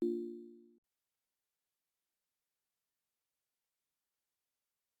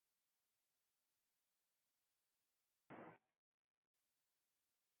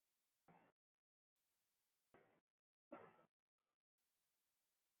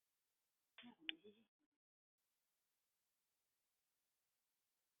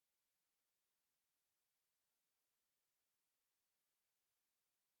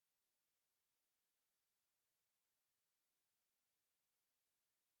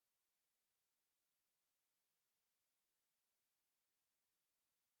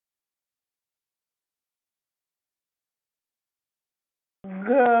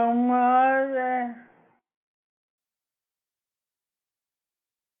Good morning.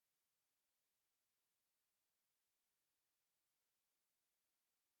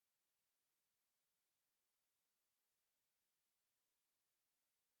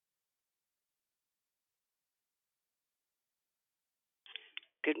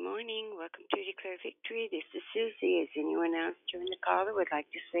 Good morning. Welcome to Declare Victory. This is Susie. Is anyone else join the call that would like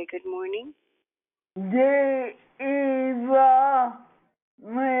to say good morning? The evil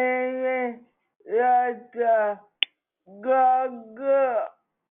man that good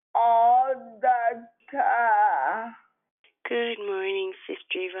all the time. Good morning,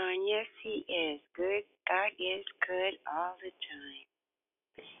 Sister Yvonne. Yes, he is good. God is good all the time.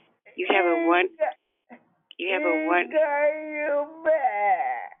 You have a one. You have a one. He got you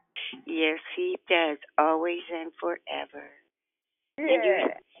back. Yes, he does, always and forever. And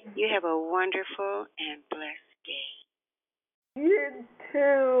Yeah. you have a wonderful and blessed day. You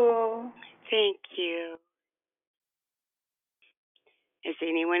too. Thank you. Is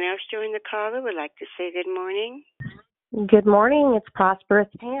anyone else join the call that would like to say good morning? Good morning. It's Prosperous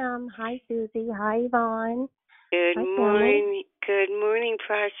Pam. Hi, Susie. Hi, Yvonne. Good Hi, family. morning. Good morning,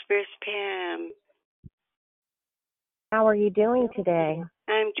 Prosperous Pam. How are you doing today?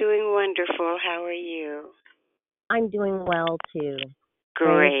 I'm doing wonderful. How are you? I'm doing well, too.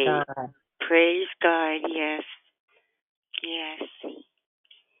 Praise Great. God. Praise God. Yes. Yes.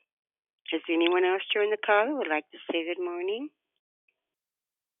 Has anyone else joined the call who would like to say good morning?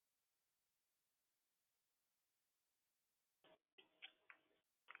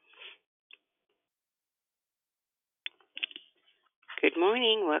 Good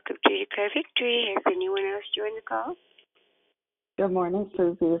morning. Welcome to Declare Victory. Has anyone else joined the call? Good morning,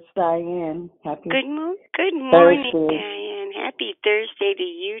 Susie. It's Diane. Happy Good morning, Thursday. Diane. Happy Thursday to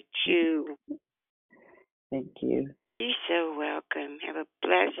you too. Thank you. You're so welcome. Have a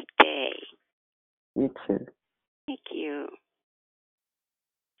blessed day. You too. Thank you.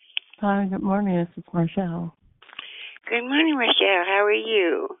 Hi, good morning. This is Marshall. Good morning, Rochelle. How are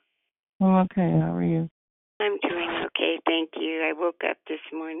you? I'm okay. How are you? I'm doing okay, thank you. I woke up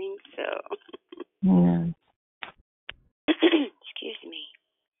this morning, so. Yeah. Excuse me.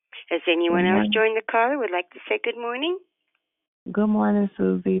 Has Good anyone else morning. joined the call who would like to say good morning? Good morning,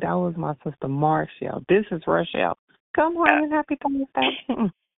 Susie. That was my sister Marshall. This is Rochelle. Good morning. Happy Thursday.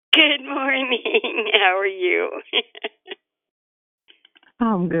 Good morning. How are you?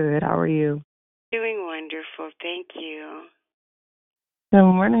 I'm good. How are you? Doing wonderful, thank you. Good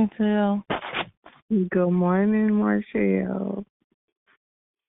morning, Jill. Good morning, Marshall.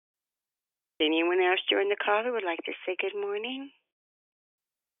 Anyone else join the call who would like to say good morning?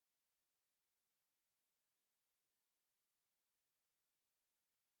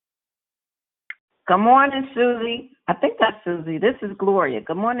 Good morning, Susie. I think that's Susie. This is Gloria.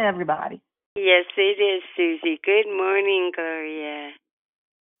 Good morning, everybody. Yes, it is, Susie. Good morning, Gloria.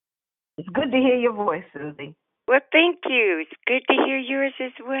 It's good to hear your voice, Susie. Well, thank you. It's good to hear yours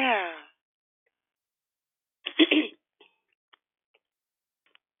as well.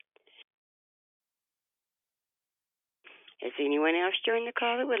 Has anyone else joined the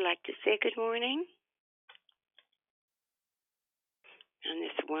call who would like to say good morning? On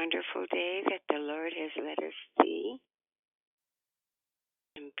this wonderful day that the Lord has let us see,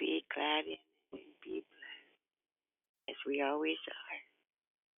 and be glad in it and be blessed as we always are.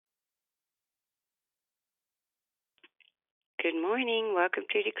 Good morning. Welcome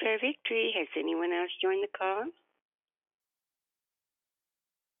to Declare Victory. Has anyone else joined the call?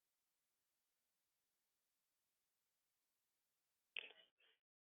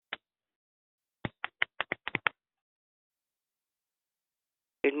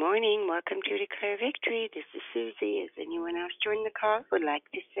 Good morning. Welcome to Declare Victory. This is Susie. Has anyone else joined the call who would like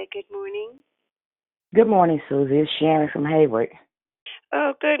to say good morning? Good morning, Susie. It's Sharon from Hayward.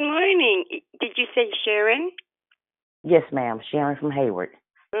 Oh, good morning. Did you say Sharon? Yes, ma'am. Sharon from Hayward.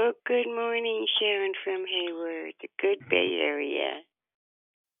 Oh, good morning, Sharon from Hayward, the good Bay Area.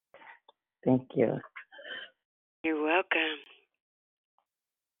 Thank you. You're welcome.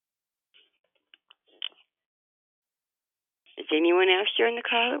 Has anyone else joined the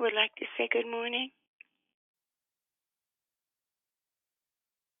call who would like to say good morning?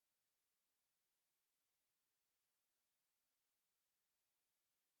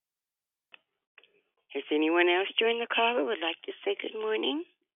 Has anyone else joined the call who would like to say good morning?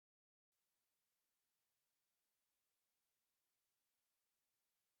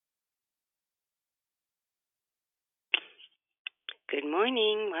 Good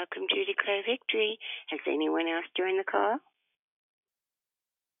morning. Welcome to Declare Victory. Has anyone else joined the call?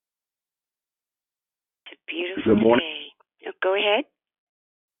 It's a beautiful day. Oh, go ahead.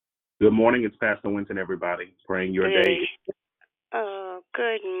 Good morning. It's Pastor Winston, everybody. Praying your day. Oh,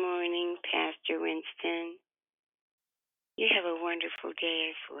 good morning, Pastor Winston. You have a wonderful day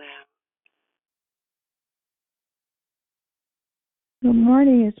as well. Good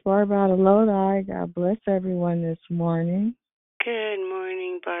morning. It's Barbara out of Lodi. God bless everyone this morning. Good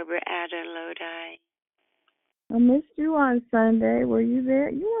morning, Barbara out of Lodi. I missed you on Sunday. Were you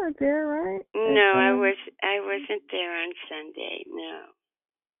there? You weren't there, right? No, I wasn't there on Sunday. No.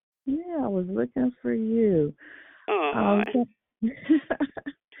 Yeah, I was looking for you. Oh,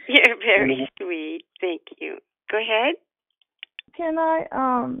 you're very sweet. Thank you. Go ahead. Can I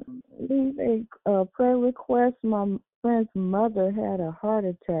leave a prayer request? My friend's mother had a heart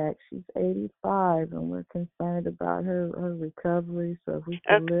attack. She's 85, and we're concerned about her recovery. So if we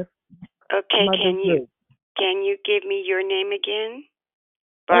could lift. Okay. Can you give me your name again?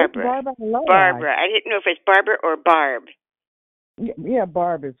 Barbara. Barbara. I didn't know if it's Barbara or Barb. Yeah,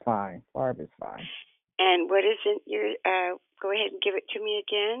 Barb is fine. Barb is fine. And what is it? Go ahead and give it to me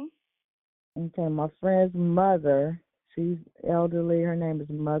again. Okay, my friend's mother. She's elderly. Her name is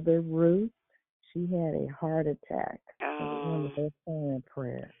Mother Ruth. She had a heart attack. Oh. So in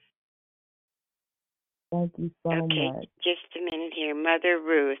prayer. Thank you so much. Okay, just a minute here. Mother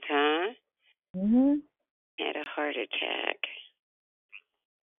Ruth, huh? Mhm. Had a heart attack.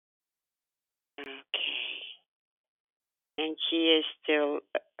 Okay. And she is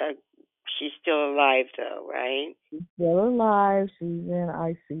she's still alive though, right? She's still alive. She's in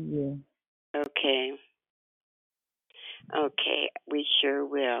ICU. Okay. Okay, we sure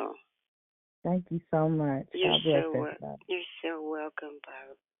will. Thank you so much. You're so welcome,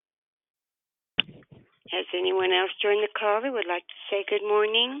 Barb. Has anyone else joined the call that would like to say good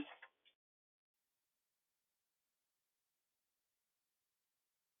morning?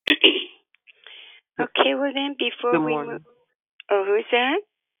 Okay, well then, before Good we morning. move. Oh, who's that?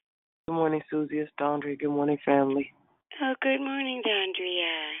 Good morning, Susie. It's Dondria. Good morning, family. Oh, good morning,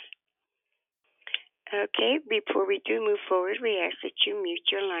 Dondria. Okay, before we do move forward, we ask that you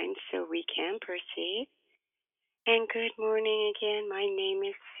mute your line so we can proceed. And good morning again. My name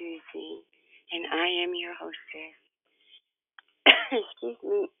is Susie, and I am your hostess. Excuse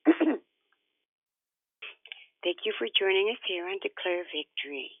me. Thank you for joining us here on Declare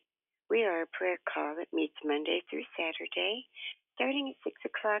Victory. We are a prayer call that meets Monday through Saturday, starting at 6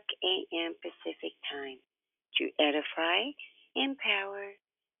 o'clock a.m. Pacific Time, to edify, empower,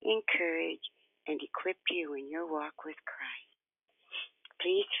 encourage, and equip you in your walk with Christ.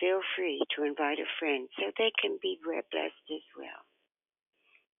 Please feel free to invite a friend so they can be blessed as well.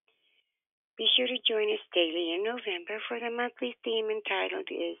 Be sure to join us daily in November for the monthly theme entitled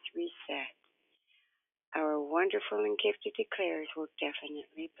is Reset. Our wonderful and gifted declarers will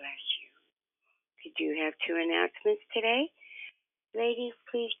definitely bless you. We do have 2 announcements today. Ladies,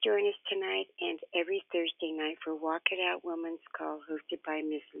 please join us tonight and every Thursday night for Walk It Out Women's Call hosted by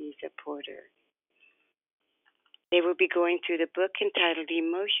Miss Lisa Porter. They will be going through the book entitled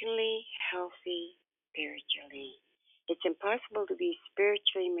Emotionally Healthy Spiritually. It's impossible to be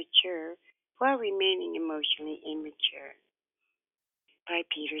spiritually mature while remaining emotionally immature, by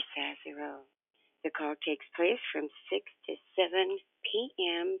Peter Sazero. The call takes place from 6 to 7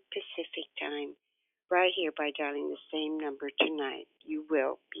 p.m. Pacific Time, right here by dialing the same number tonight. You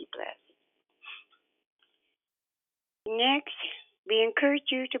will be blessed. Next, we encourage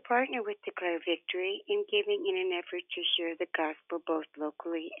you to partner with Declare Victory in giving in an effort to share the gospel both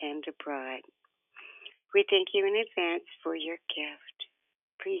locally and abroad. We thank you in advance for your gift.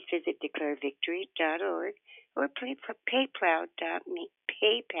 Please visit declarevictory.org or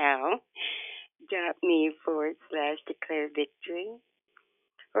paypal.me/declarevictory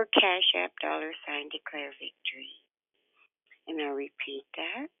or Cash App $declarevictory. And I'll repeat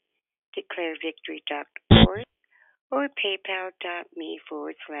that, declarevictory.org or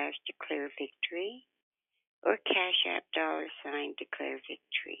paypal.me/declarevictory or Cash App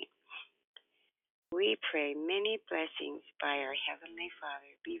 $declarevictory. We pray many blessings by our Heavenly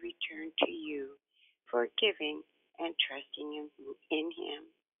Father be returned to you for giving and trusting in Him.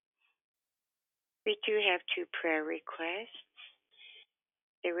 We do have 2 prayer requests.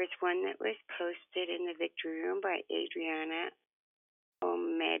 There was one that was posted in the Victory Room by Adriana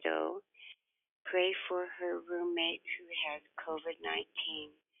Omedo. Pray for her roommate who has COVID-19,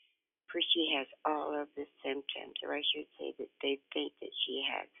 for she has all of the symptoms, or I should say that they think that she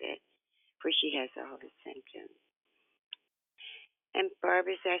has it, for she has all the symptoms. And Barb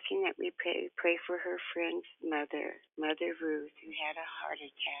is asking that we pray for her friend's mother, Mother Ruth, who had a heart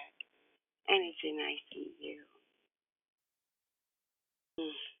attack and is in ICU.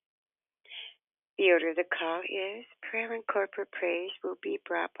 The order of the call is prayer and corporate praise will be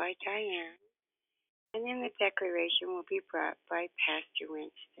brought by Diane, and then the declaration will be brought by Pastor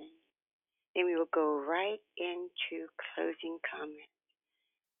Winston. Then we will go right into closing comments,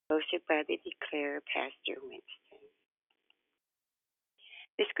 hosted by the declarer, Pastor Winston.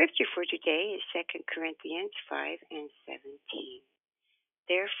 The scripture for today is 2 Corinthians 5 and 17.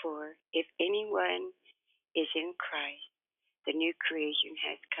 Therefore, if anyone is in Christ, the new creation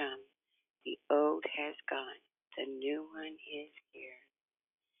has come. The old has gone. The new one is here.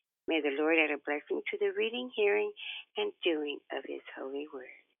 May the Lord add a blessing to the reading, hearing, and doing of His holy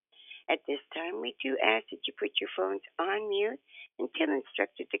word. At this time, we do ask that you put your phones on mute until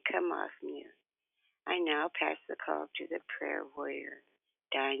instructed to come off mute. I now pass the call to the prayer warrior,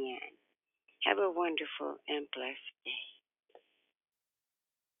 Diane. Have a wonderful and blessed day.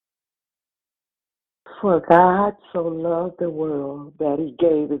 For God so loved the world that he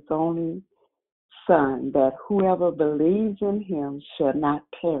gave his only Son, that whoever believes in him shall not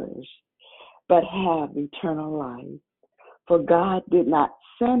perish, but have eternal life. For God did not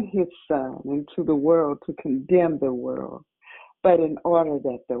send his Son into the world to condemn the world, but in order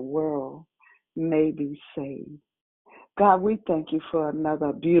that the world may be saved. God, we thank you for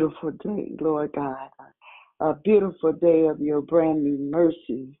another beautiful day, Lord God, a beautiful day of your brand new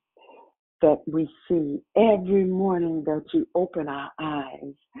mercies that we see every morning that you open our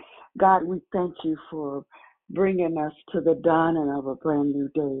eyes. God, we thank you for bringing us to the dawning of a brand new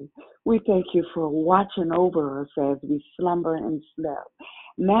day. We thank you for watching over us as we slumber and slept.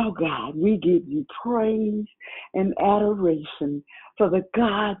 Now, God, we give you praise and adoration for the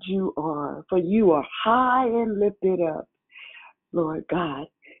God you are, for you are high and lifted up. Lord God,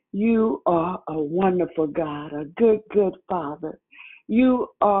 you are a wonderful God, a good, good Father. You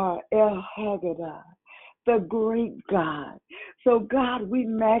are El Haggadah, the great God. So, God, we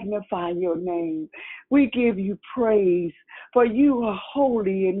magnify your name. We give you praise, for you are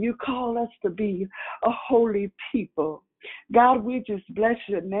holy and you call us to be a holy people. God, we just bless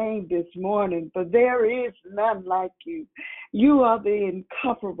your name this morning, for there is none like you. You are the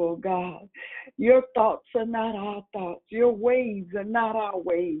incomparable God. Your thoughts are not our thoughts. Your ways are not our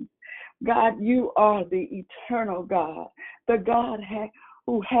ways. God, you are the eternal God, the God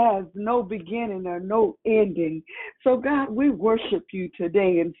who has no beginning or no ending. So, God, we worship you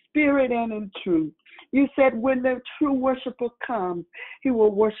today in spirit and in truth. You said when the true worshiper comes, he will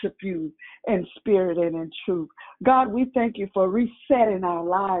worship you in spirit and in truth. God, we thank you for resetting our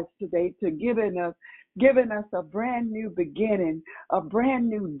lives today, to giving us a brand new beginning, a brand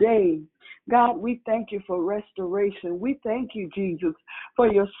new day. God, we thank you for restoration. We thank you, Jesus,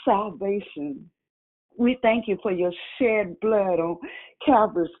 for your salvation. We thank you for your shed blood on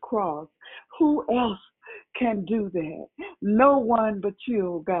Calvary's cross. Who else can do that? No one but you,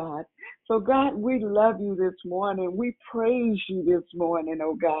 oh God. So, God, we love you this morning. We praise you this morning,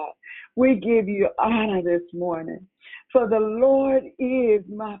 oh God. We give you honor this morning. For the Lord is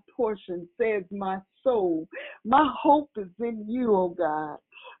my portion, says my soul. My hope is in you, oh God.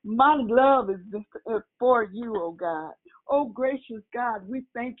 My love is for you, oh God. Oh, gracious God, we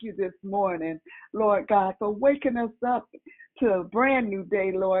thank you this morning, Lord God, for waking us up to a brand new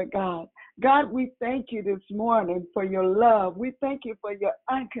day, Lord God. God, we thank you this morning for your love. We thank you for your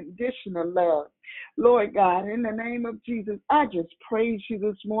unconditional love. Lord God, in the name of Jesus, I just praise you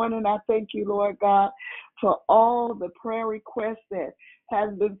this morning. I thank you, Lord God, for all the prayer requests that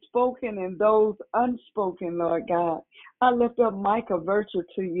has been spoken and those unspoken, Lord God. I lift up Micah Virtue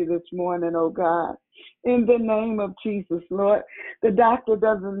to you this morning, oh God. In the name of Jesus, Lord, the doctor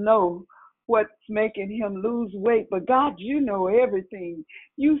doesn't know what's making him lose weight, but God, you know everything.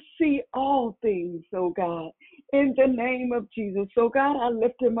 You see all things, oh God, in the name of Jesus. So God, I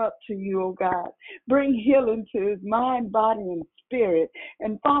lift him up to you, oh God. Bring healing to his mind, body, and spirit.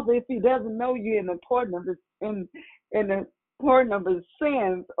 And Father, if he doesn't know you in the pardon of his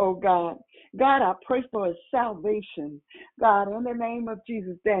sins, oh God. God, I pray for his salvation, God, in the name of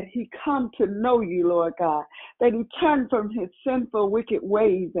Jesus, that he come to know you, Lord God, that he turn from his sinful, wicked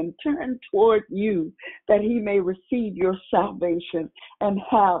ways and turn toward you, that he may receive your salvation and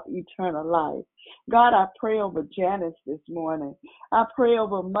have eternal life. God, I pray over Janice this morning. I pray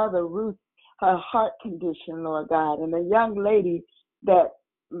over Mother Ruth, her heart condition, Lord God, and the young lady that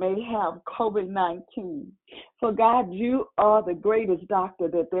may have COVID-19. For God, you are the greatest doctor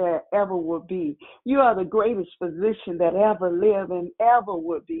that there ever will be. You are the greatest physician that ever lived and ever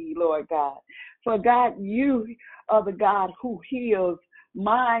would be, Lord God. For God, you are the God who heals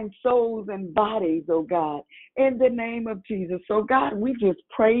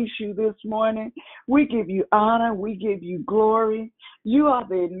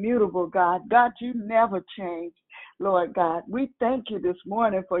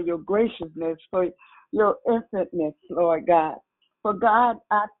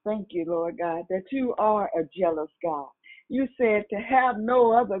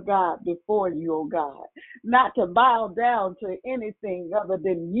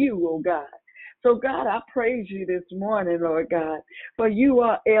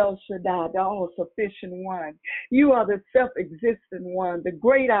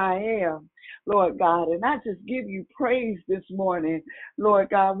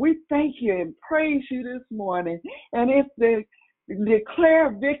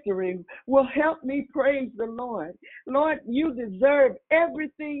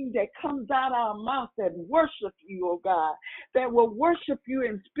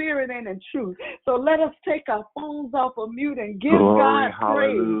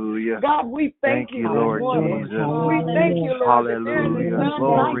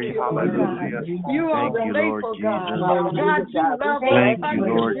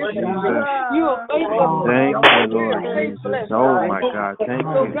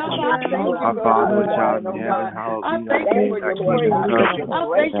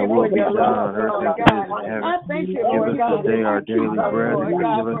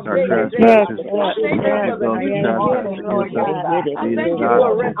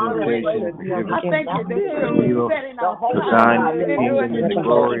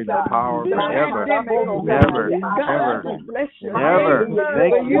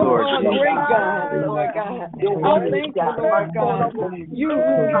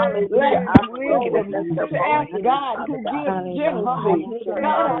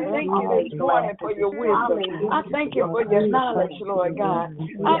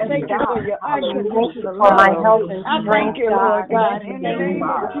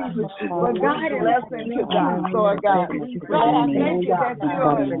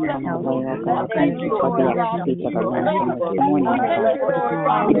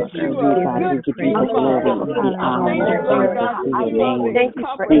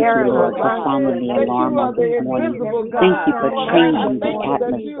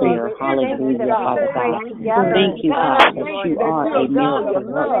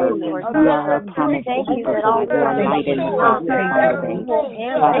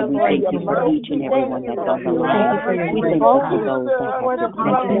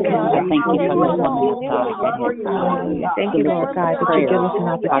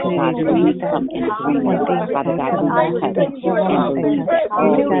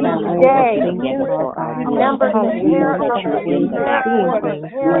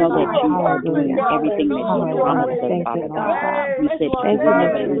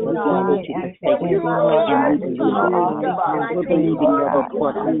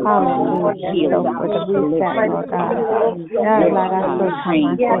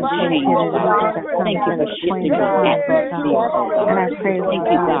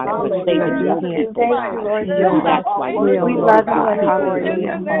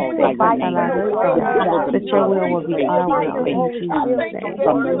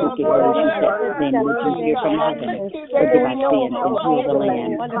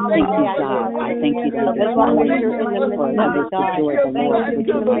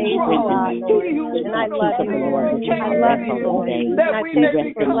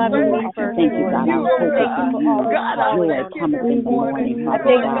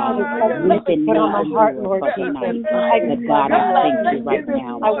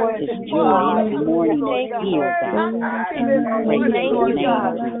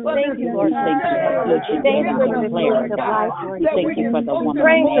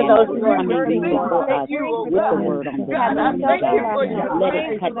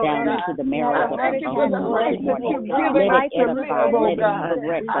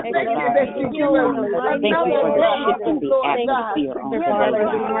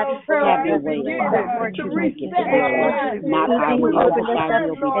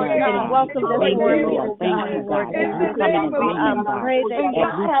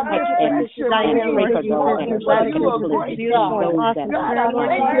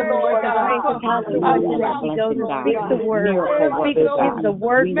God. speak the word. Miracle Speak worker, God. the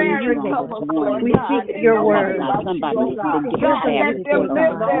word We from need your you on name. this morning. We speak your Father word. God, somebody has been given Give a them bad that report on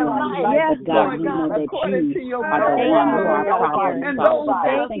this God. morning. Yes, But God, Lord we know God. that you are the Thank one you, who are Holy problem Spirit. solver.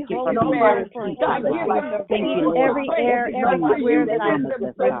 Thank Thank you, you for Holy being our Spirit, for keeper, God. healing Thank you, Lord. every air everywhere that I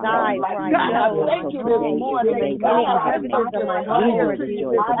reside, where I go, any cavities of my home, Lord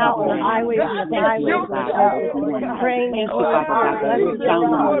Jesus, out on the highways and the byways, Lord Jesus, praying and blessings of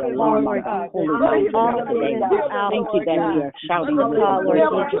God, Lord Jesus, all of the ministers out, Thank you that we are shouting the call, Lord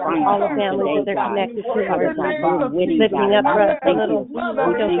Jesus, all the families that they're connected to, Lord Jesus, lifting up the little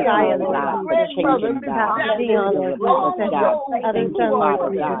Josiah, Lord Jesus, Pastor Dion, Lord Jesus, and other son, Lord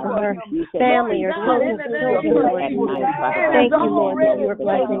Jesus, and her family, her children, Lord Jesus. Thank you, Lord, that you are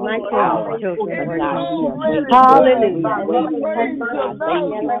blessing my children, Lord Jesus. Hallelujah.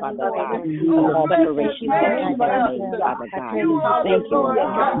 Thank you, Father God, for the separation that you have made, Father God. Thank you, Lord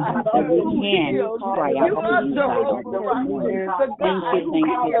God, that we can cry out to you, God, this morning. Thank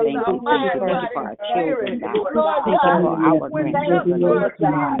you for our children, God. Thank you for our grandchildren, Lord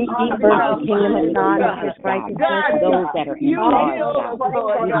God. Seek first the kingdom of God and His righteousness. Those that are in charge,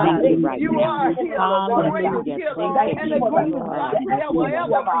 God, we thank you right now. Hallelujah. Thank you,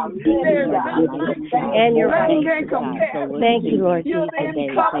 and your righteousness. Thank you, Lord Jesus. Thank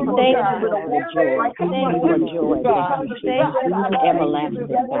you for joy. Thank you for everlasting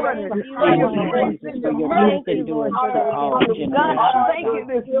God. Thank you, Jesus, for your youth endurance for all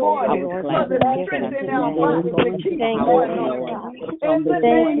generations, God. I was glad to hear that today. Thank you, Lord. Thank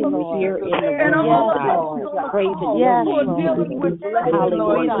you, Lord. Here in the room, God. Praising your name, Jesus.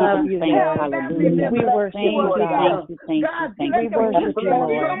 Hallelujah. Hallelujah. We worship you, God. We worship you,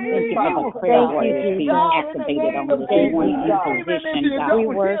 Lord. Thank you for the prayer warriors being activated on this morning in position, God. We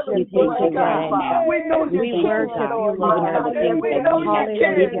worship you today. We worship you, Lord. Even for the things that we have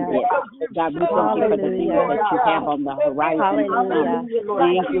didn't get. God, we thank you for the things that you have on the horizon. Hallelujah.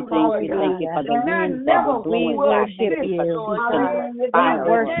 Thank you for the winds that are blowing. We worship you. We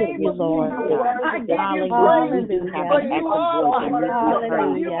worship you, Lord. Hallelujah. You have an active voice and you are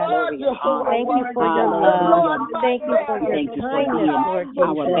heard. Thank you for your love. Thank you for your kindness, Lord Jesus.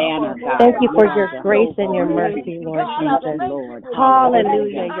 Our banner, God. Thank you for your grace and your mercy, Lord Jesus.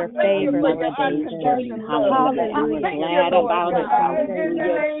 Hallelujah. Your favor, Lord Jesus. Hallelujah. Glad about it.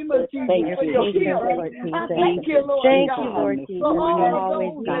 Hallelujah. Thank you, Lord Jesus. Thank you, Lord Jesus, for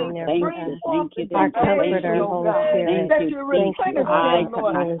always being there for us. Thank you. Our comforter, Holy Spirit. Thank you. Eyes have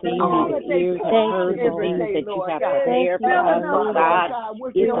not seen and ears have heard the things that you have prepared for us, oh God.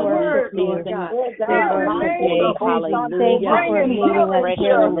 It's a new season. Hallelujah. Thank you for meeting us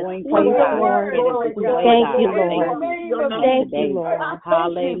here in this place, Lord. Thank you, Lord. Thank you, Lord.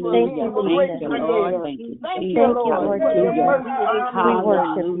 Hallelujah. Thank you, Lord. Thank you, Jesus. Thank you, Lord Jesus. We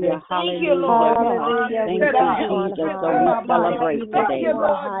worship you. Hallelujah. Thank you, Jesus. So we celebrate today.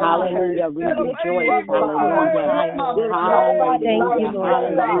 Hallelujah. We rejoice. Hallelujah. Thank you, Lord.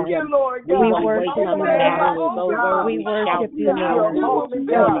 Hallelujah. We worship you, Lord. We worship you, Lord. We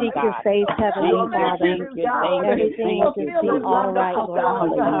seek your face, Heavenly Father. Everything will just be all right,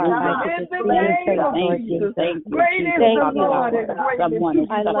 Lord. If I could just see your face, Lord Jesus. Thank you, Lord. Someone is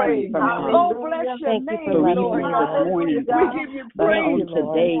suffering from thank you for loving me, this morning, God. But on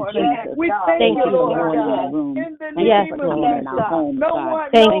today, Jesus, thank you, for Lord. going in the room. Yes, Thank you for being in our homes, God.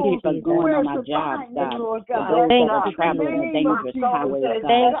 Thank Thank you you for going on our jobs, God. For those that are traveling the dangerous highways,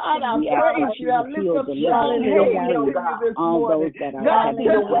 God. We ask that you heal, deliver, set free all those that have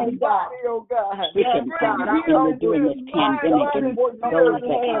been stricken during this pandemic, and those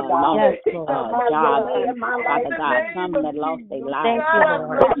that lost jobs, Father God, some that lost their lives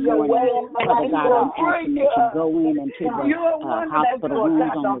this morning. Father God, I'm asking that you go into the hospital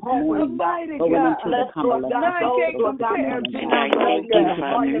rooms on this morning, go into the convalescent hospitals this morning. Thank you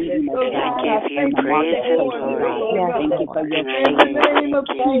for meeting us, God, in the marketplace, God. Thank you for your favor. In the name of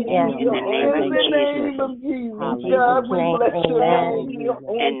Jesus. God, we bless your name.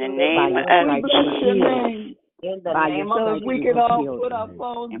 In the name of Jesus. So we can all put our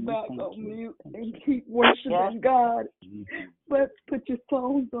phones back on mute and keep worshiping God. But put your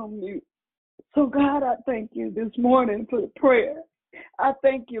phones on mute. So God, I thank you this morning for the prayer. I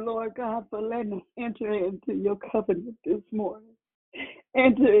thank you, Lord God, for letting us enter into your covenant this morning.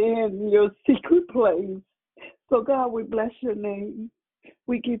 Enter in your secret place. So God, we bless your name.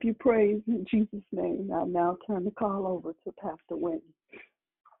 We give you praise in Jesus' name. I'll now turn the call over to Pastor Wayne.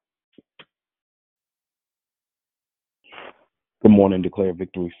 Good morning, Declare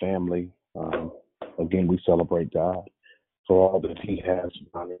Victory family. Again, we celebrate God for all that he has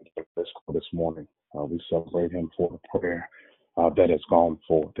done this morning. We celebrate him for the prayer that has gone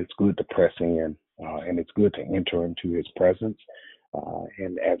forth. It's good to press in, and it's good to enter into his presence.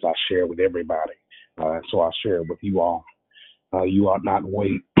 And as I share with everybody, so I share with you all, you ought not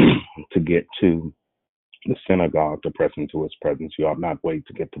wait to get to the synagogue to press into his presence. You ought not wait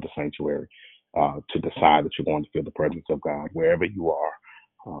to get to the sanctuary to decide that you're going to feel the presence of God wherever you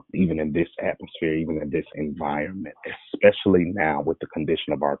are, even in this atmosphere, even in this environment, especially now with the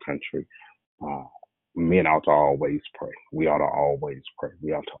condition of our country. Uh, Men ought to always pray. We ought to always pray.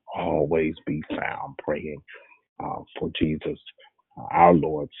 We ought to always be found praying for Jesus. Our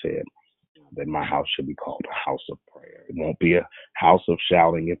Lord said that my house should be called a house of prayer. It won't be a house of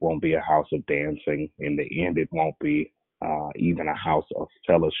shouting. It won't be a house of dancing. In the end, it won't be even a house of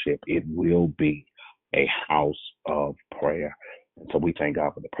fellowship. It will be a house of prayer. And so we thank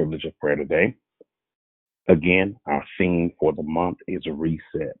God for the privilege of prayer today. Again, our theme for the month is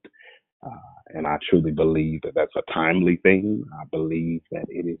reset. And I truly believe that that's a timely thing. I believe that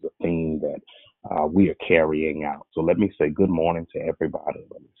it is a thing that we are carrying out. So let me say good morning to everybody.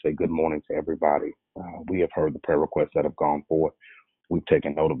 Let me say good morning to everybody. We have heard the prayer requests that have gone forth. We've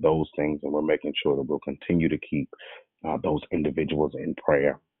taken note of those things, and we're making sure that we'll continue to keep those individuals in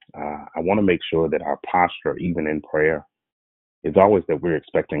prayer. I want to make sure that our posture, even in prayer, is always that we're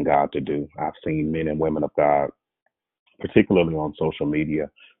expecting God to do. I've seen men and women of God, particularly on social media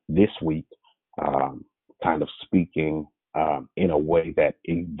this week, kind of speaking in a way that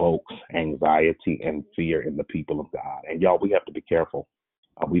evokes anxiety and fear in the people of God. And y'all, we have to be careful.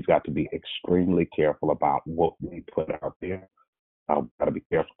 We've got to be extremely careful about what we put out there. We've got to be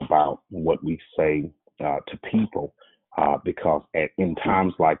careful about what we say to people because in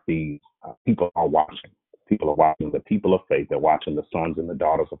times like these, people are watching. People are watching the people of faith. They're watching the sons and the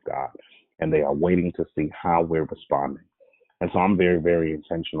daughters of God, and they are waiting to see how we're responding. And so I'm very, very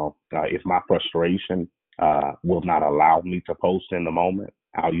intentional. If my frustration will not allow me to post in the moment,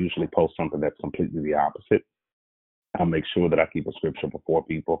 I'll usually post something that's completely the opposite. I'll make sure that I keep a scripture before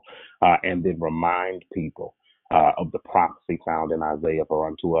people and then remind people of the prophecy found in Isaiah, for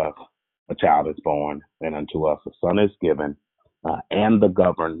unto us a child is born, and unto us a son is given, and the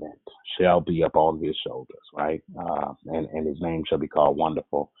government shall be upon his shoulders, right? And his name shall be called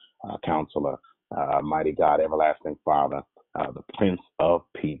Wonderful Counselor, Mighty God, Everlasting Father, the Prince of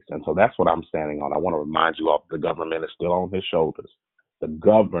Peace. And so that's what I'm standing on. I want to remind you all the government is still on his shoulders. The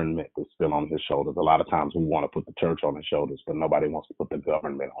government is still on his shoulders. A lot of times we want to put the church on his shoulders, but nobody wants to put the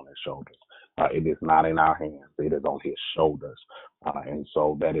government on his shoulders. It is not in our hands. It is on his shoulders. And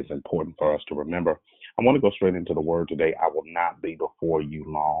so that is important for us to remember. I want to go straight into the word today. I will not be before you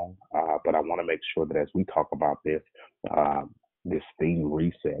long, but I want to make sure that as we talk about this theme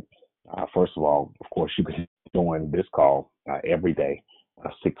reset, first of all, of course, you can join this call every day,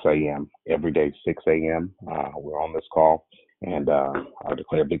 6 a.m. Every day, 6 a.m. We're on this call. And our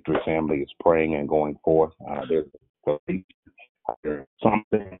Declare Victory family is praying and going forth. There's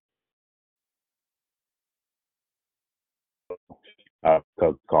something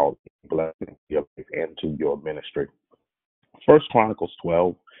called Blessing Your Life and to Your Ministry. First Chronicles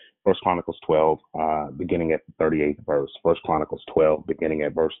 12, beginning at the 38th verse. First Chronicles 12, beginning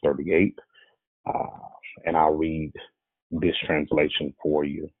at verse 38. And I'll read this translation for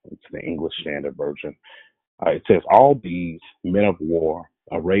you. It's the English Standard Version. It says, all these men of war,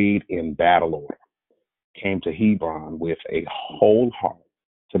 arrayed in battle order, came to Hebron with a whole heart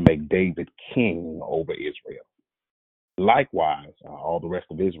to make David king over Israel. Likewise, all the rest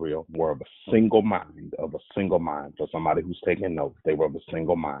of Israel were of a single mind. For somebody who's taking notes, they were of a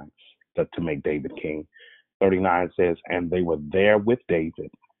single mind to make David king. 39 says, and they were there with David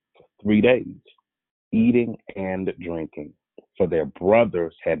for 3 days, eating and drinking, for their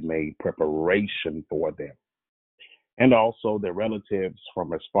brothers had made preparation for them. And also their relatives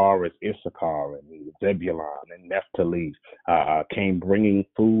from as far as Issachar and Zebulun and Naphtali came bringing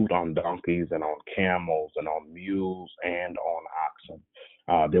food on donkeys and on camels and on mules and on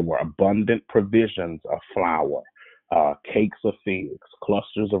oxen. There were abundant provisions of flour, cakes of figs,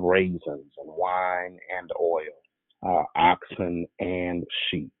 clusters of raisins, and wine and oil, oxen and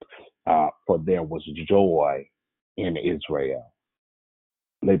sheep, for there was joy in Israel.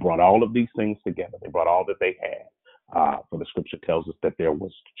 They brought all of these things together. They brought all that they had. For the scripture tells us that there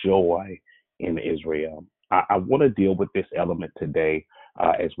was joy in Israel. I want to deal with this element today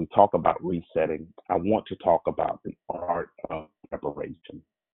as we talk about resetting. I want to talk about the art of preparation.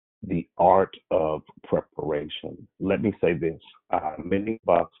 The art of preparation. Let me say this. Many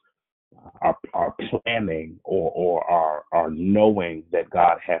of us are planning or are knowing that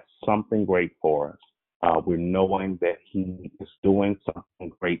God has something great for us. We're knowing that he is doing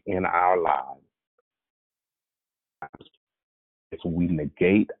something great in our lives. We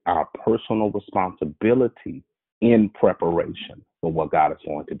negate our personal responsibility in preparation for what God is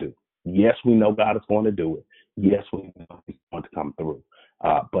going to do. Yes, we know God is going to do it. Yes, we know he's going to come through.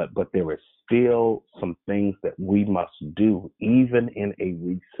 But there is still some things that we must do, even in a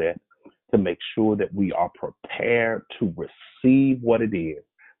reset, to make sure that we are prepared to receive what it is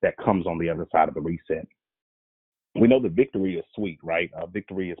that comes on the other side of the reset. We know that victory is sweet, right?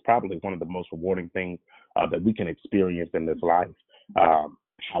 Victory is probably one of the most rewarding things that we can experience in this life.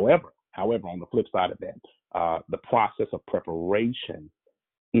 However, on the flip side of that, the process of preparation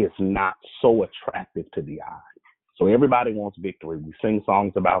is not so attractive to the eye. So everybody wants victory. We sing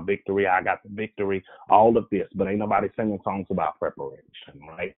songs about victory. I got the victory, all of this, but ain't nobody singing songs about preparation,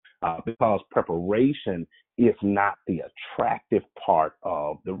 right? Because preparation is not the attractive part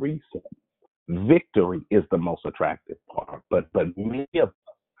of the reset. Victory is the most attractive part, but many of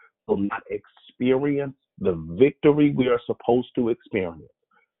us will not experience the victory we are supposed to experience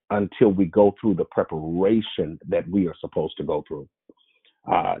until we go through the preparation that we are supposed to go through.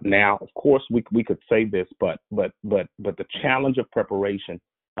 Now, of course, we could say this, but the challenge of preparation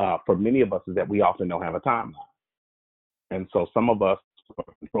for many of us is that we often don't have a timeline, and so some of us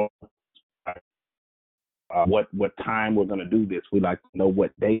control what time we're going to do this. We like to know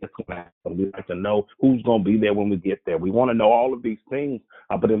what day it's going to happen. We like to know who's going to be there when we get there. We want to know all of these things,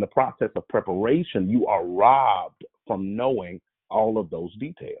 but in the process of preparation, you are robbed from knowing all of those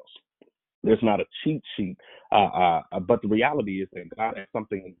details. There's not a cheat sheet, but the reality is that God has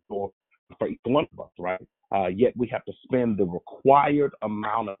something in store for each one of us, right? Yet we have to spend the required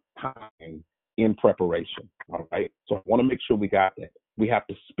amount of time in preparation, all right? So I want to make sure we got that. We have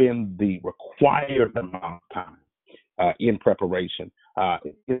to spend the required amount of time in preparation. For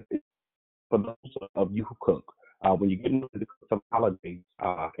those of you who cook, when you're getting ready to cook some holidays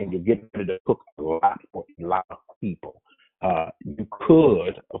and you're getting ready to cook a lot for a lot of people, you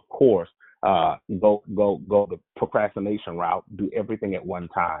could, of course, go the procrastination route, do everything at one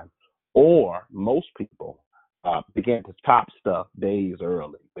time. Or most people began to top stuff days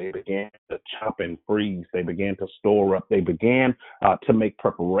early. They began to chop and freeze. They began to store up. They began to make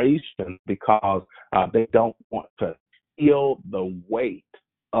preparations because they don't want to feel the weight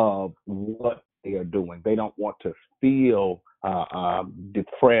of what they are doing. They don't want to feel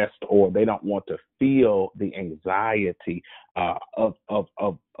depressed, or they don't want to feel the anxiety of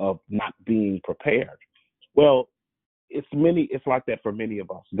not being prepared. Well, it's like that for many of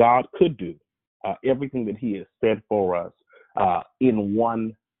us. God could do everything that He has said for us in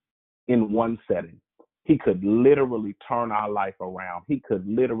one setting. He could literally turn our life around. He could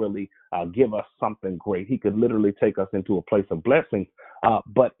literally give us something great. He could literally take us into a place of blessing.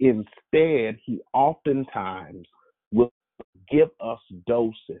 But instead, He oftentimes will give us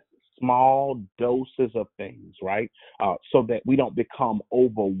doses, small doses of things, right? So that we don't become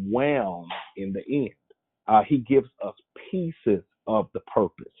overwhelmed in the end. He gives us pieces of the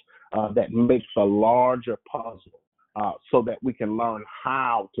purpose that makes a larger puzzle, so that we can learn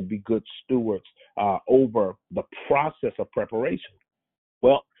how to be good stewards over the process of preparation.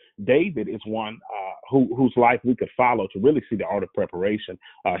 Well, David is one whose life we could follow to really see the art of preparation.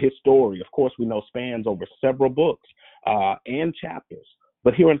 His story, of course, we know spans over several books and chapters.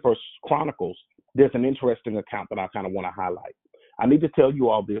 But here in First Chronicles, there's an interesting account that I kind of want to highlight. I need to tell you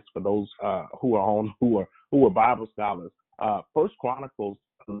all this for those who are Bible scholars. First Chronicles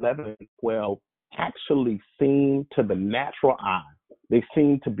 11 and 12 actually seem, to the natural eye, they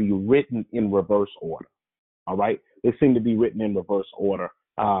seem to be written in reverse order. All right, they seem to be written in reverse order.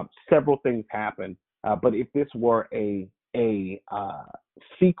 Several things happen, but if this were a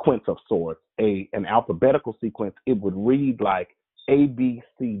sequence of sorts, an alphabetical sequence, it would read like A, B,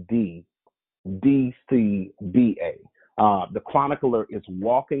 C, D, D, C, B, A. The chronicler is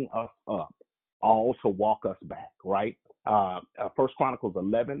walking us up, all to walk us back, right? First Chronicles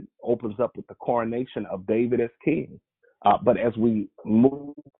 11 opens up with the coronation of David as king. But as we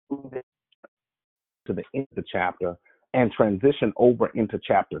move to the end of the chapter and transition over into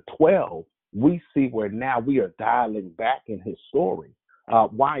chapter 12, we see where now we are dialing back in his story.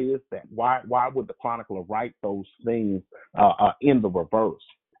 Why is that? Why would the chronicler write those things in the reverse?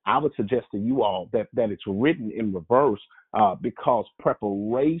 I would suggest to you all that it's written in reverse because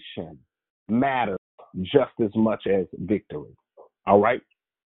preparation matters just as much as victory. All right?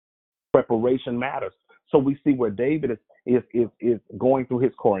 Preparation matters. So we see where David is going through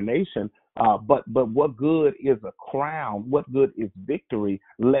his coronation, but what good is a crown? What good is victory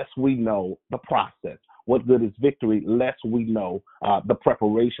lest we know the process? What good is victory lest we know the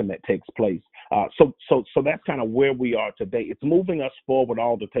preparation that takes place? So that's kind of where we are today. It's moving us forward,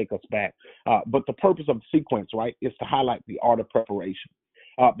 all to take us back. But the purpose of the sequence, right, is to highlight the art of preparation,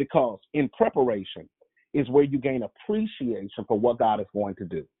 because in preparation is where you gain appreciation for what God is going to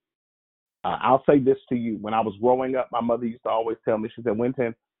do. I'll say this to you. When I was growing up, my mother used to always tell me, she said,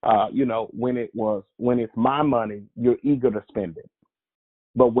 Winton, when it's my money, you're eager to spend it.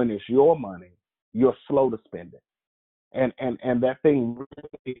 But when it's your money, you're slow to spend it. And that thing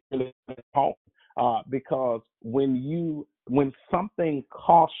really home, because when something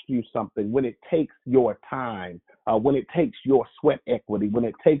costs you something, when it takes your time, when it takes your sweat equity, when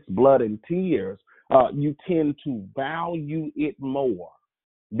it takes blood and tears, you tend to value it more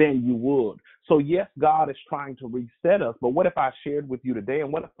than you would. So yes, God is trying to reset us. But what if I shared with you today,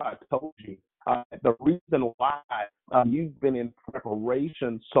 and what if I told you the reason why you've been in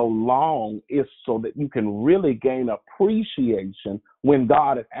preparation so long is so that you can really gain appreciation when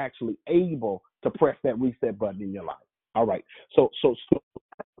God is actually able to press that reset button in your life. All right. So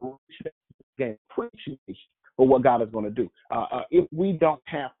gain appreciation for what God is going to do. If we don't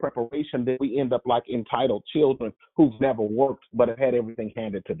have preparation, then we end up like entitled children who've never worked but have had everything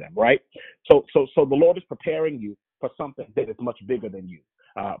handed to them, right? So the Lord is preparing you for something that is much bigger than you.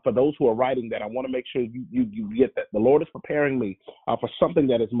 For those who are writing that, I want to make sure you get that. The Lord is preparing me for something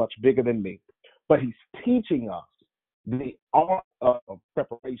that is much bigger than me. But he's teaching us the art of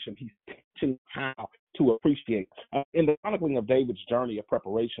preparation. He's teaching how to appreciate. In the chronicling of David's journey of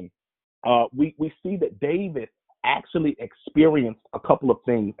preparation, we see that David actually experienced a couple of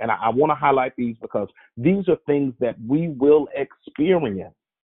things. And I want to highlight these because these are things that we will experience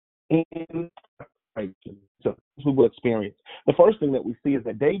in preparation. So we will experience. The first thing that we see is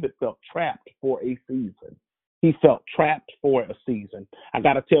that David felt trapped for a season. He felt trapped for a season. I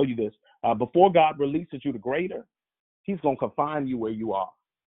got to tell you this. Before God releases you to greater, he's going to confine you where you are.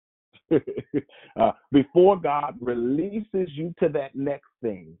 Before God releases you to that next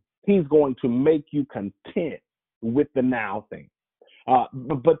thing, he's going to make you content with the now thing.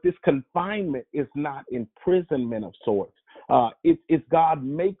 But this confinement is not imprisonment of sorts. It's God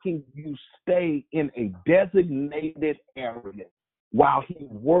making you stay in a designated area while he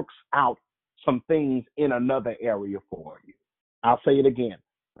works out some things in another area for you. I'll say it again,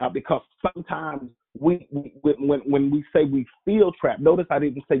 because sometimes when we say we feel trapped, notice I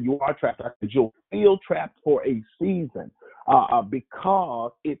didn't say you are trapped. I said you'll feel trapped for a season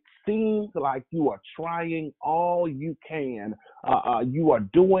because it seems like you are trying all you can. You are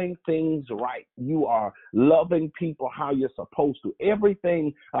doing things right. You are loving people how you're supposed to.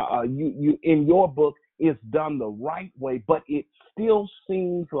 Everything you in your book is done the right way, but it still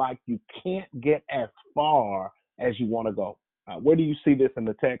seems like you can't get as far as you want to go. Where do you see this in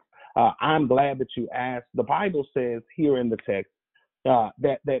the text? I'm glad that you asked. The Bible says here in the text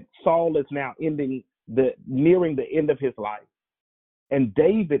that Saul is now nearing the end of his life, and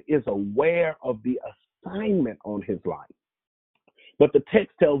David is aware of the assignment on his life. But the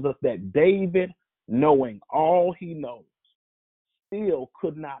text tells us that David, knowing all he knows, still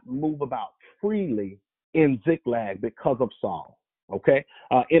could not move about freely in Ziklag because of Saul. Okay?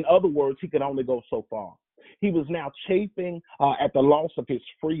 In other words, he could only go so far. He was now chafing at the loss of his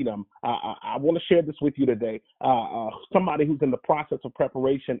freedom. I want to share this with you today. Somebody who's in the process of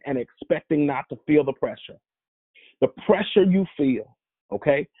preparation and expecting not to feel the pressure. The pressure you feel,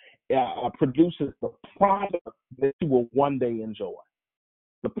 okay, produces the product that you will one day enjoy.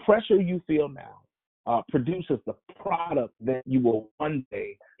 The pressure you feel now produces the product that you will one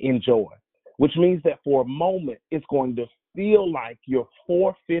day enjoy, which means that for a moment, it's going to feel like you're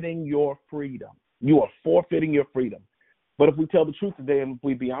forfeiting your freedom. You are forfeiting your freedom. But if we tell the truth today, and if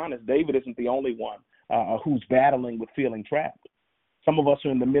we be honest, David isn't the only one who's battling with feeling trapped. Some of us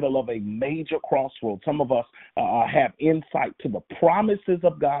are in the middle of a major crossroads. Some of us have insight to the promises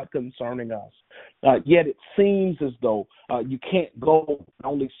of God concerning us. Yet it seems as though you can't go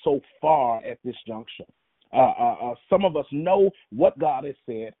only so far at this juncture. Some of us know what God has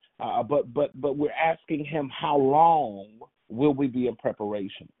said, but we're asking him, how long will we be in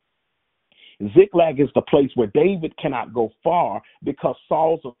preparation? Ziklag is the place where David cannot go far because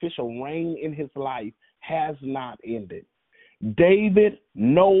Saul's official reign in his life has not ended. David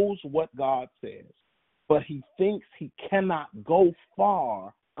knows what God says, but he thinks he cannot go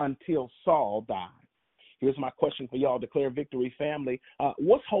far until Saul dies. Here's my question for y'all, Declare Victory family.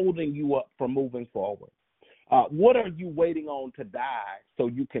 What's holding you up from moving forward? What are you waiting on to die so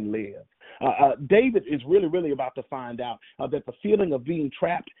you can live? David is really about to find out that the feeling of being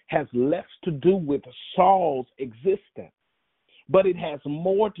trapped has less to do with Saul's existence, but it has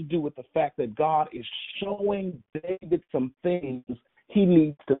more to do with the fact that God is showing David some things he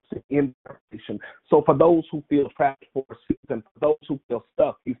needs to see in preparation. So for those who feel trapped for a season, for those who feel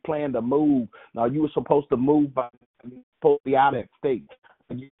stuck, he's planning to move. You were supposed to move, but you're supposed to be out of state.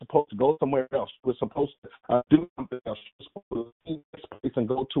 You're supposed to go somewhere else. You're supposed to do something else. You're supposed to leave this place and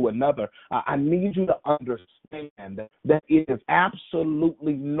go to another. I need you to understand that it is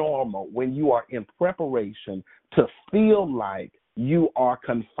absolutely normal when you are in preparation to feel like you are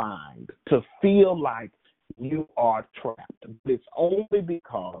confined, to feel like you are trapped. But it's only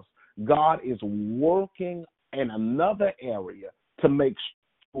because God is working in another area to make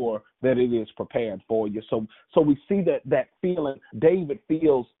sure that it is prepared for you. So we see that feeling. David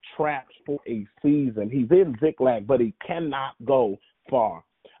feels trapped for a season. He's in Ziklag, but he cannot go far.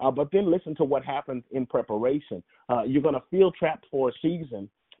 But then listen to what happens in preparation. You're going to feel trapped for a season,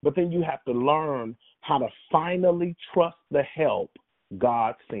 but then you have to learn how to finally trust the help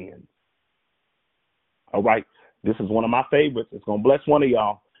God sends. All right. This is one of my favorites. It's going to bless one of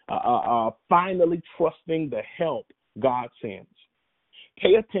y'all. Finally trusting the help God sends.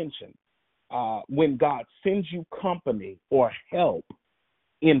 Pay attention when God sends you company or help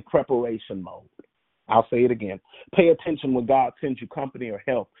in preparation mode. I'll say it again. Pay attention when God sends you company or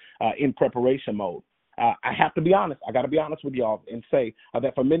help in preparation mode. I have to be honest. I got to be honest with y'all and say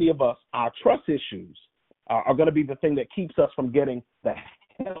that for many of us, our trust issues are going to be the thing that keeps us from getting the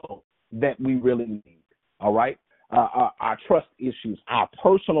help that we really need. All right? Our trust issues, our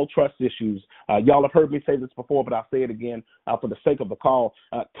personal trust issues. Y'all have heard me say this before, but I'll say it again for the sake of the call.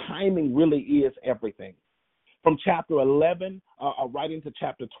 Timing really is everything. From chapter 11 right into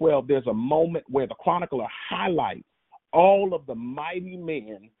chapter 12, there's a moment where the chronicler highlights all of the mighty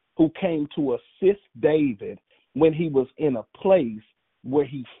men who came to assist David when he was in a place where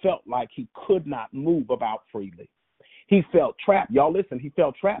he felt like he could not move about freely. He felt trapped. Y'all listen, he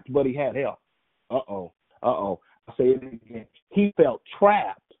felt trapped, but he had help. Uh-oh. I'll say it again. He felt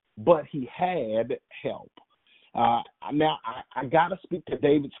trapped, but he had help. Now, I got to speak to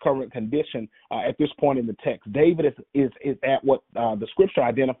David's current condition at this point in the text. David is at what the scripture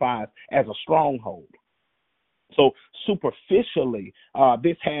identifies as a stronghold. So superficially,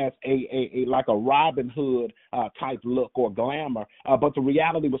 this has a like a Robin Hood type look or glamour, but the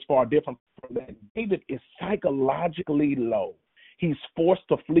reality was far different from that. David is psychologically low. He's forced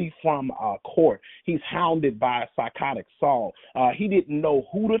to flee from court. He's hounded by a psychotic Saul. He didn't know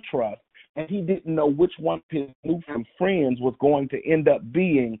who to trust, and he didn't know which one of his newfound friends was going to end up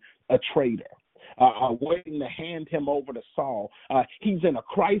being a traitor, waiting to hand him over to Saul. He's in a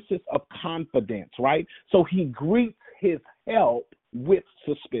crisis of confidence, right? So he greets his help with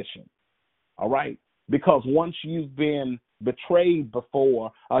suspicion, all right? Because once you've been betrayed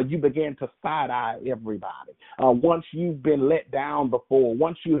before, you begin to side-eye everybody. Once you've been let down before,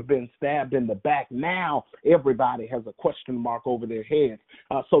 once you've been stabbed in the back, now everybody has a question mark over their heads.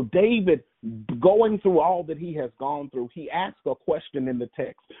 So David, going through all that he has gone through, he asks a question in the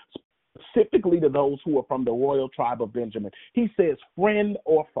text, specifically to those who are from the royal tribe of Benjamin. He says, friend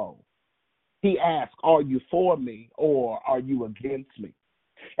or foe? He asks, are you for me or are you against me?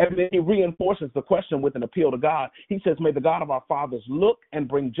 And then he reinforces the question with an appeal to God. He says, may the God of our fathers look and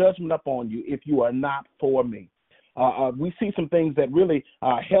bring judgment upon you if you are not for me. We see some things that really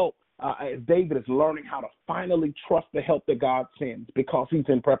help as David is learning how to finally trust the help that God sends because he's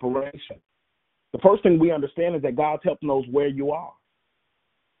in preparation. The first thing we understand is that God's help knows where you are.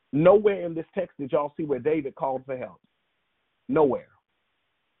 Nowhere in this text did y'all see where David called for help. Nowhere.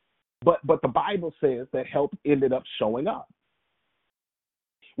 But the Bible says that help ended up showing up.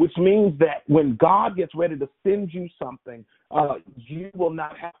 Which means that when God gets ready to send you something, you will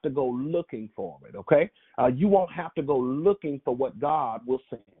not have to go looking for it, okay? You won't have to go looking for what God will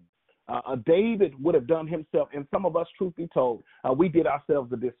send. David would have done himself, and some of us, truth be told, we did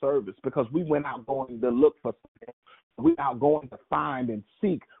ourselves a disservice because we went out going to look for something. We went out going to find and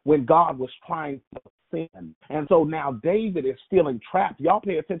seek when God was trying to send. And so now David is feeling trapped. Y'all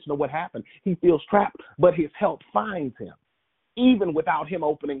pay attention to what happened. He feels trapped, but his help finds him, even without him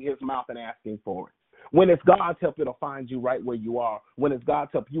opening his mouth and asking for it. When it's God's help, it'll find you right where you are. When it's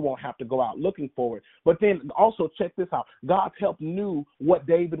God's help, you won't have to go out looking for it. But then also check this out. God's help knew what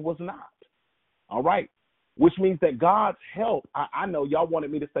David was not. All right? Which means that God's help, I know y'all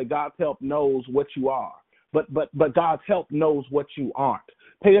wanted me to say God's help knows what you are. But God's help knows what you aren't.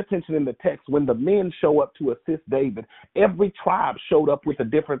 Pay attention in the text. When the men show up to assist David, every tribe showed up with a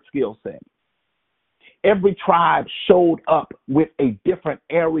different skill set. Every tribe showed up with a different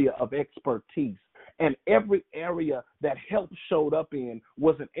area of expertise. And every area that help showed up in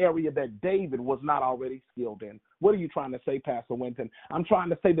was an area that David was not already skilled in. What are you trying to say, Pastor Winton? I'm trying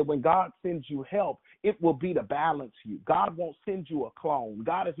to say that when God sends you help, it will be to balance you. God won't send you a clone.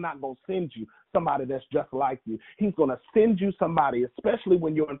 God is not going to send you somebody that's just like you. He's going to send you somebody, especially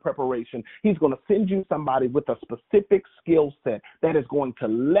when you're in preparation. He's going to send you somebody with a specific skill set that is going to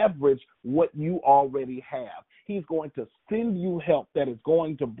leverage what you already have. He's going to send you help that is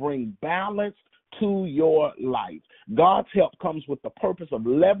going to bring balance to your life. God's help comes with the purpose of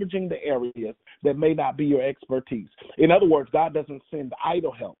leveraging the areas that may not be your expertise. In other words, God doesn't send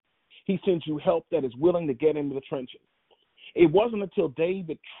idle help. He sends you help that is willing to get into the trenches. It wasn't until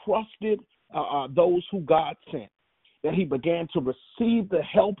David trusted those who God sent that he began to receive the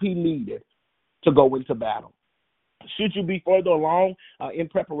help he needed to go into battle. Should you be further along in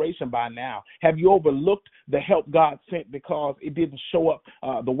preparation by now? Have you overlooked the help God sent because it didn't show up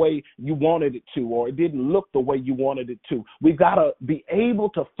the way you wanted it to, or it didn't look the way you wanted it to? We've got to be able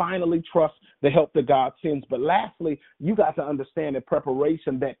to finally trust the help that God sends. But lastly, you got to understand in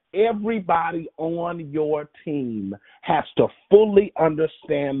preparation that everybody on your team has to fully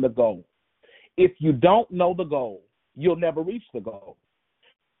understand the goal. If you don't know the goal, you'll never reach the goal.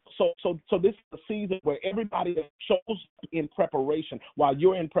 So this is a season where everybody that shows up in preparation, while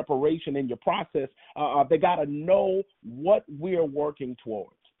you're in preparation in your process, they got to know what we're working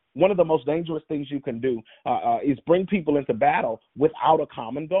towards. One of the most dangerous things you can do is bring people into battle without a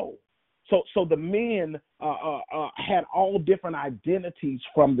common goal. So the men had all different identities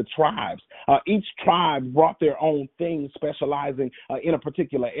from the tribes. Each tribe brought their own thing, specializing in a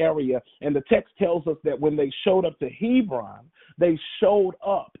particular area. And the text tells us that when they showed up to Hebron, they showed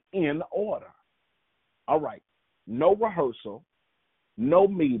up in order. All right. No rehearsal, no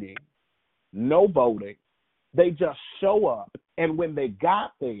meeting, no voting. They just show up. And when they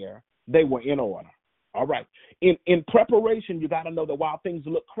got there, they were in order. All right. In preparation, you got to know that while things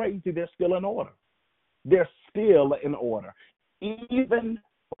look crazy, they're still in order. They're still in order. Even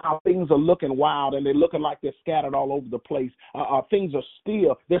while things are looking wild and they're looking like they're scattered all over the place, things are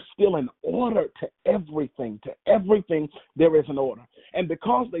they're still in order to everything. To everything, there is an order. And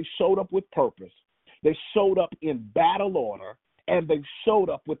because they showed up with purpose, they showed up in battle order, and they showed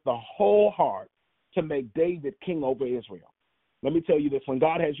up with the whole heart to make David king over Israel. Let me tell you this, when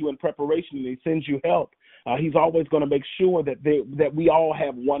God has you in preparation and he sends you help, he's always going to make sure that we all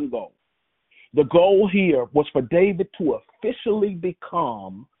have one goal. The goal here was for David to officially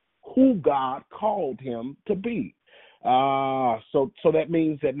become who God called him to be. So that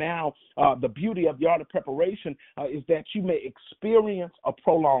means that now the beauty of the art of preparation is that you may experience a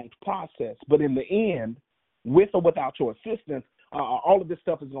prolonged process, but in the end, with or without your assistance, all of this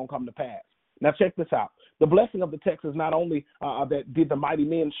stuff is going to come to pass. Now, check this out. The blessing of the text is not only that did the mighty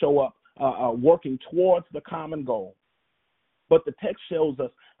men show up working towards the common goal, but the text shows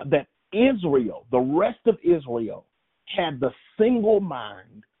us that Israel, the rest of Israel, had the single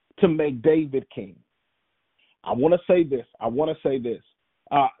mind to make David king. I want to say this.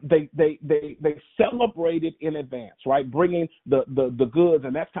 They celebrated in advance, right? Bringing the goods,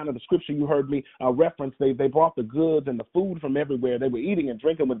 and that's kind of the scripture you heard me reference. They brought the goods and the food from everywhere. They were eating and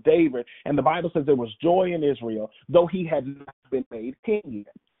drinking with David, and the Bible says there was joy in Israel, though he had not been made king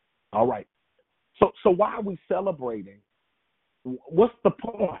yet. All right. So why are we celebrating? What's the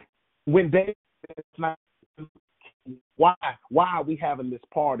point when David is not? Why are we having this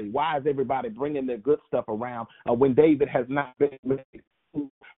party? Why is everybody bringing their good stuff around when David has not been made?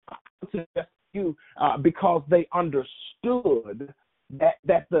 Because they understood that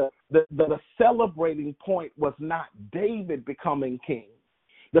the celebrating point was not David becoming king.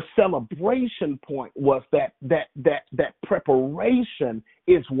 The celebration point was that preparation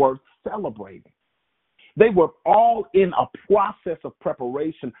is worth celebrating. They were all in a process of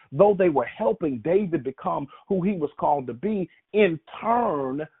preparation, though they were helping David become who he was called to be. In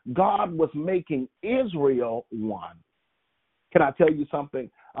turn, God was making Israel one. Can I tell you something?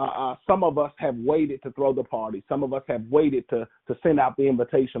 Some of us have waited to throw the party. Some of us have waited to send out the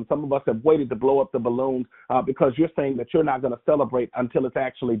invitation. Some of us have waited to blow up the balloons because you're saying that you're not going to celebrate until it's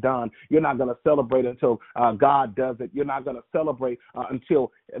actually done. You're not going to celebrate until God does it. You're not going to celebrate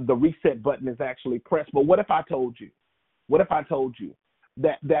until the reset button is actually pressed. But what if I told you? What if I told you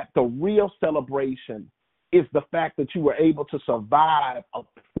that the real celebration is the fact that you were able to survive a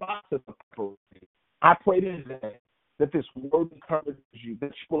process of preparation? I pray today that this word encourages you, that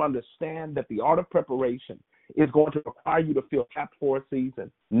you will understand that the art of preparation is going to require you to feel trapped for a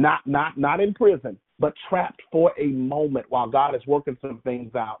season, not in prison, but trapped for a moment while God is working some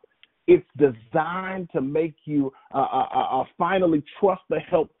things out. It's designed to make you finally trust the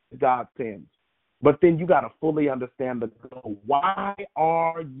help that God sends. But then you got to fully understand the goal. Why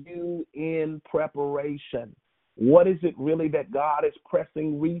are you in preparation? What is it really that God is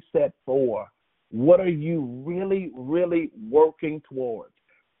pressing reset for? What are you really, really working towards?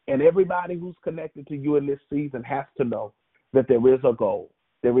 And everybody who's connected to you in this season has to know that there is a goal.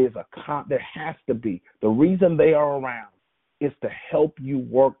 There has to be. The reason they are around is to help you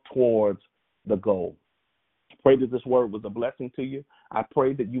work towards the goal. Pray that this word was a blessing to you. I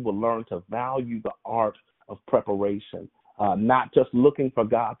pray that you will learn to value the art of preparation, not just looking for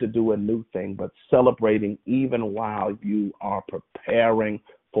God to do a new thing, but celebrating even while you are preparing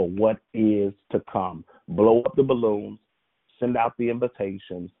for what is to come. Blow up the balloons, send out the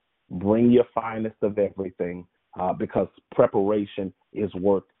invitations, bring your finest of everything, because preparation is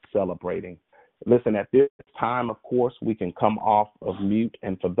worth celebrating. Listen, at this time, of course, we can come off of mute.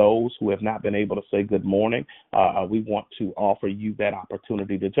 And for those who have not been able to say good morning, we want to offer you that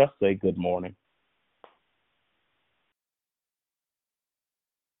opportunity to just say good morning.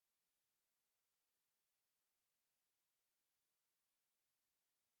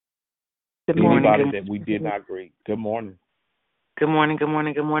 Good morning. Anybody that we did not greet, good morning. Good morning, good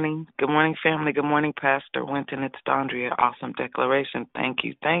morning, good morning. Good morning, family. Good morning, Pastor Winton. It's Dondria. Awesome declaration. Thank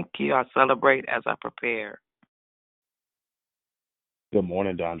you. Thank you. I celebrate as I prepare. Good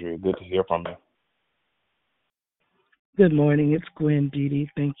morning, Dondria. Good to hear from you. Good morning. It's Gwen Dede.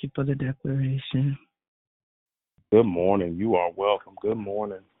 Thank you for the declaration. Good morning. You are welcome. Good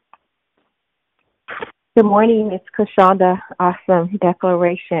morning. Good morning. It's Kashonda. Awesome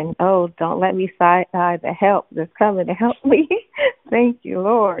declaration. Oh, don't let me side the help that's coming to help me. Thank you,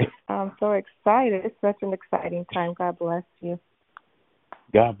 Lord. I'm so excited. It's such an exciting time. God bless you.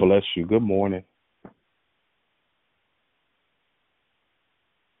 God bless you. Good morning.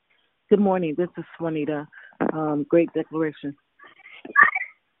 Good morning. This is Juanita. Great declaration.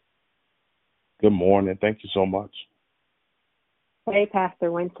 Good morning. Thank you so much. Hey,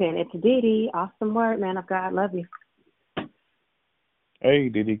 Pastor Winton. It's Dede. Awesome word, man of God. Love you. Hey,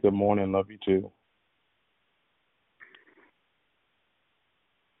 Dede. Good morning. Love you too.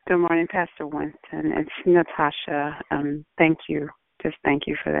 Good morning, Pastor Winston. It's Natasha. Thank you. Just thank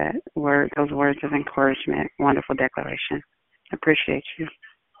you for that word, those words of encouragement. Wonderful declaration. Appreciate you.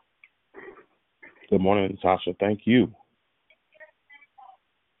 Good morning, Natasha. Thank you.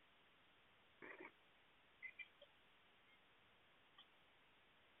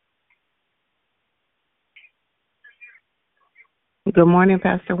 Good morning,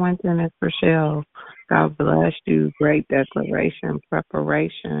 Pastor Winton. It's Rochelle. God bless you. Great declaration,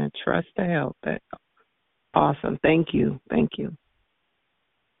 preparation, trust to help. That's awesome. Thank you. Thank you.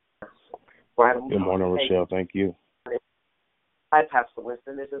 Good morning, Rochelle. Thank you. Hi, Pastor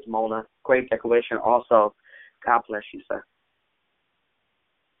Winston. This is Mona. Great declaration also. God bless you, sir.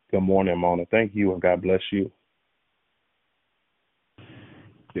 Good morning, Mona. Thank you, and God bless you.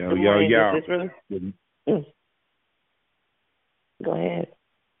 Good morning. This is Go ahead.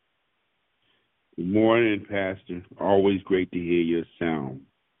 Good morning, Pastor. Always great to hear your sound.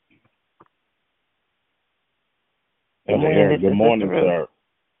 Good morning, sir.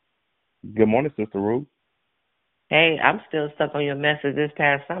 Good morning, Sister Ruth. Hey, I'm still stuck on your message this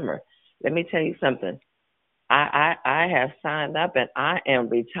past summer. Let me tell you something. I have signed up and I am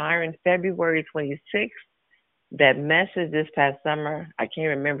retiring February 26th. That message this past summer, I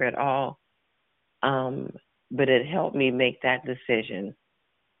can't remember it all. But it helped me make that decision.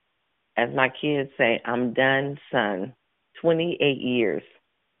 As my kids say, I'm done, son. 28 years.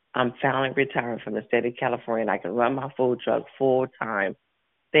 I'm finally retiring from the state of California, and I can run my food truck full time.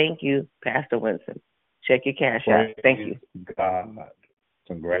 Thank you, Pastor Winston. Check your cash out. Thank you. God.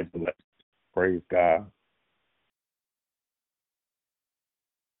 Congratulations. Praise God.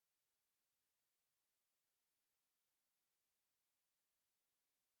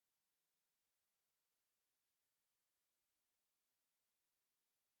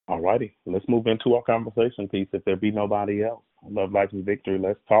 All righty. Let's move into our conversation piece. If there be nobody else, Love, Life, and Victory.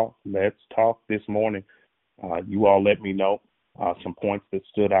 Let's talk. Let's talk this morning. You all let me know some points that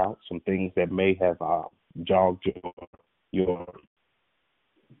stood out, some things that may have jogged your.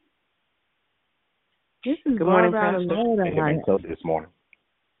 This is Good morning, Pastor. This morning.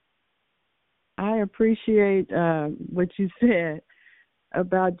 I appreciate what you said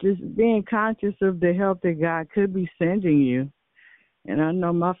about just being conscious of the help that God could be sending you. And I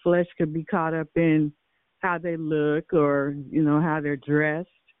know my flesh could be caught up in how they look or, how they're dressed.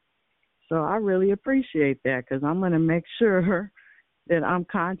 So I really appreciate that because I'm going to make sure that I'm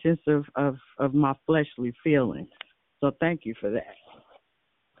conscious of my fleshly feelings. So thank you for that.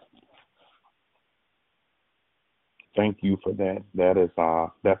 Thank you for that. That is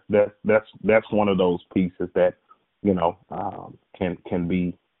that's one of those pieces that can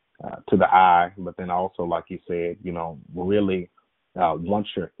be to the eye, but then also, like you said, really once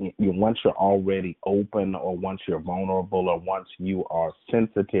you're already open, or once you're vulnerable, or once you are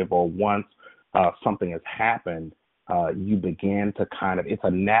sensitive, or once something has happened, you begin to it's a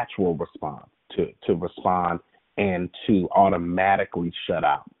natural response to respond and to automatically shut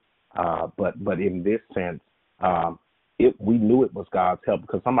out. But in this sense, We knew it was God's help,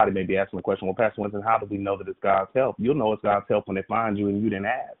 because somebody may be asking the question, well, Pastor Winston, how do we know that it's God's help? You'll know it's God's help when they find you and you didn't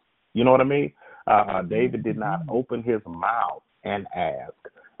ask. You know what I mean? David did not open his mouth and ask,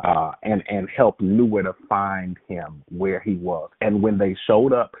 and help knew where to find him, where he was. And when they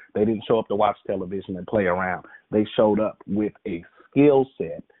showed up, they didn't show up to watch television and play around. They showed up with a skill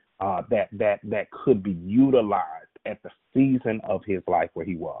set that could be utilized at the season of his life where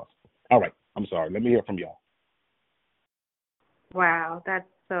he was. All right, I'm sorry. Let me hear from y'all. Wow, that's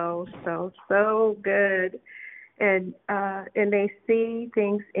so good. And they see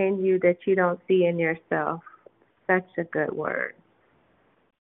things in you that you don't see in yourself. Such a good word.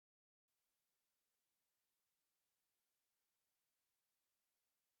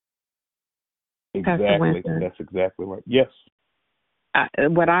 Exactly. That's exactly right. Yes.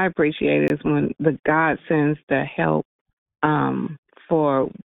 What I appreciate is when the God sends the help to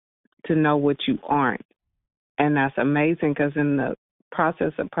know what you aren't. And that's amazing, because in the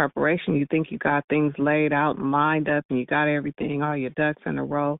process of preparation, you think you got things laid out and lined up and you got everything, all your ducks in a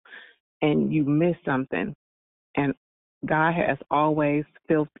row, and you miss something. And God has always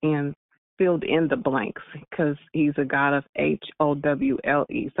filled in the blanks, because he's a God of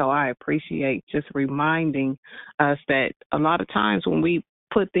HOWLE. So I appreciate just reminding us that a lot of times when we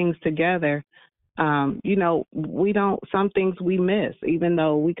put things together, some things we miss, even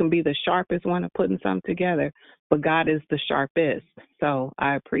though we can be the sharpest one at putting something together, but God is the sharpest. So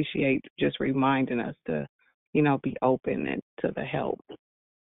I appreciate just reminding us to, be open and to the help.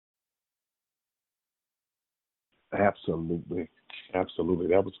 Absolutely. That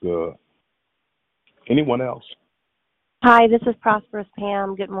was good. Anyone else? Hi, this is Prosperous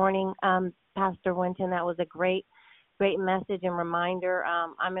Pam. Good morning, Pastor Winton. That was a great message and reminder.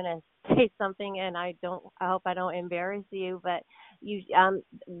 I'm going to say something, and I hope I don't embarrass you, but you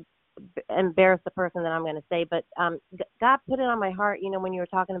embarrass the person that I'm going to say. But God put it on my heart, when you were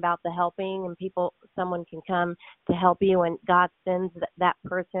talking about the helping and someone can come to help you, and God sends that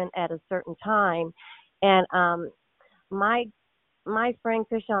person at a certain time. And my friend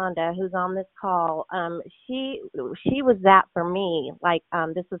Krishanda, who's on this call, she was that for me. Like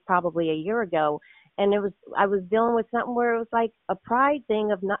this was probably a year ago, and I was dealing with something where it was like a pride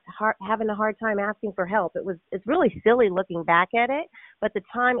thing of having a hard time asking for help. It's really silly looking back at it, but at the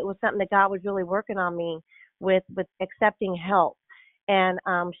time it was something that God was really working on me with accepting help, and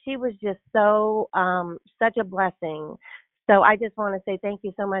she was just such a blessing. So I just want to say thank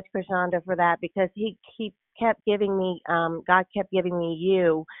you so much, Krishanda, for that, because he kept giving me, God kept giving me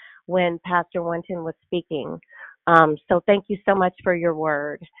you when Pastor Winton was speaking. So thank you so much for your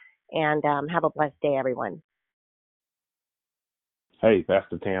word, and have a blessed day, everyone. Hey,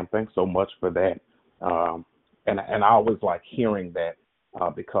 Pastor Tam, thanks so much for that. And I always like hearing that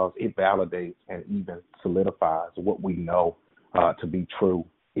because it validates and even solidifies what we know to be true,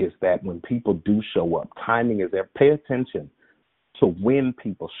 is that when people do show up, timing is there. Pay attention to when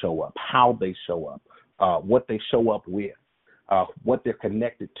people show up, how they show up, what they show up with, what they're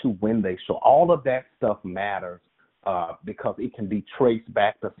connected to when they show. All of that stuff matters because it can be traced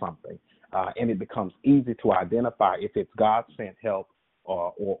back to something, and it becomes easy to identify if it's God-sent help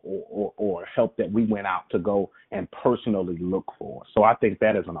or help that we went out to go and personally look for. So I think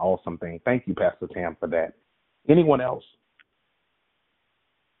that is an awesome thing. Thank you, Pastor Tam, for that. Anyone else?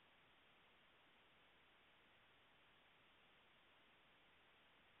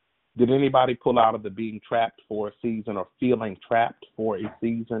 Did anybody pull out of the being trapped for a season or feeling trapped for a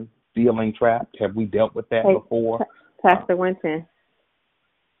season? Feeling trapped? Have we dealt with that before? Pastor Winton.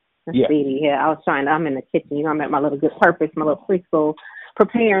 Yeah. I'm in the kitchen. I'm at my little Good Purpose, my little preschool,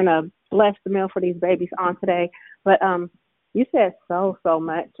 preparing a blessed meal for these babies on today. But you said so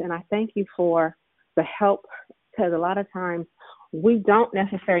much, and I thank you for the help, because a lot of times we don't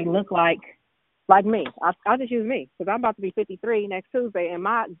necessarily look like me. I'll just use me, because I'm about to be 53 next Tuesday, and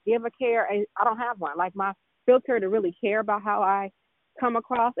my give a care, I don't have one. Like my filter to really care about how I come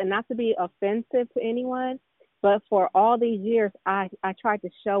across, and not to be offensive to anyone, but for all these years, I tried to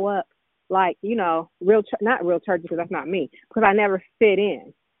show up like, not real church, because that's not me, because I never fit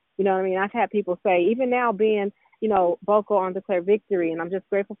in. You know what I mean? I've had people say, even now being, vocal on Declare Victory, and I'm just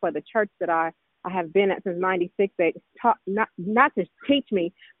grateful for the church that I have been at since 96, that taught, not to teach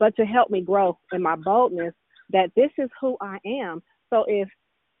me, but to help me grow in my boldness, that this is who I am. So if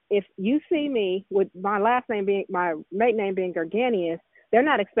you see me with my last name being, my maiden name being Gerganius, they're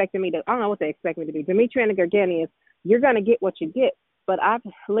not expecting me to, I don't know what they expect me to be. Demetriana Gerganius, you're going to get what you get. But I've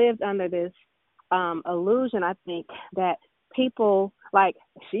lived under this illusion, I think, that people, like,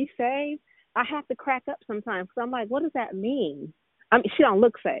 she's saved. I have to crack up sometimes. So I'm like, what does that mean? I mean, she don't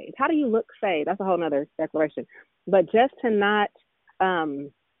look saved. How do you look saved? That's a whole nother declaration. But just to not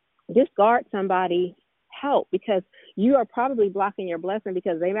discard somebody, help, because you are probably blocking your blessing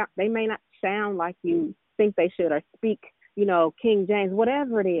because they may not sound like you think they should or speak, King James,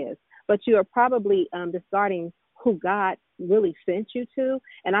 whatever it is. But you are probably discarding who God really sent you to.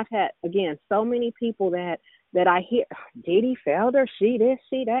 And I've had, again, so many people that I hear, Didi Felder, she this,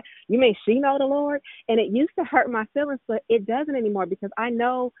 she that. You mean she know the Lord? And it used to hurt my feelings, but it doesn't anymore because I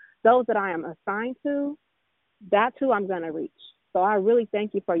know those that I am assigned to, that's who I'm going to reach. So I really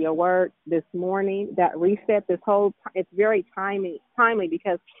thank you for your word this morning, that reset it's very timely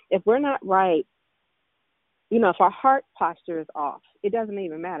because if we're not right, if our heart posture is off, it doesn't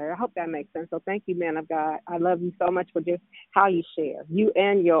even matter. I hope that makes sense. So thank you, man of God. I love you so much for just how you share, you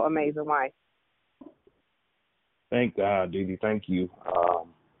and your amazing wife. Thank God, Didi. Thank you.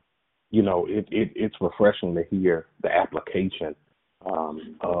 It's refreshing to hear the application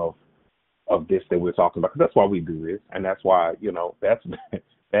of this that we're talking about. That's why we do this, and that's why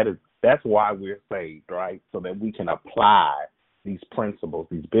that's why we're saved, right? So that we can apply these principles,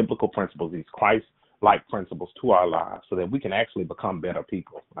 these biblical principles, these Christ-like principles to our lives, so that we can actually become better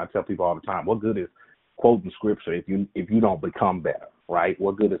people. I tell people all the time, what good is quoting scripture if you don't become better, right?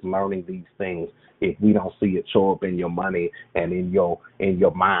 What good is learning these things if we don't see it show up in your money and in your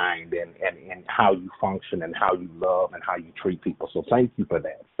mind and how you function and how you love and how you treat people? So thank you for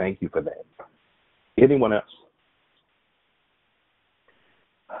that. Thank you for that. Anyone else?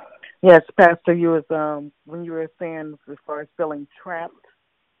 Yes, Pastor, you was when you were saying as far as feeling trapped.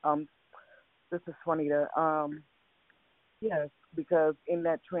 This is Juanita. Yes, because in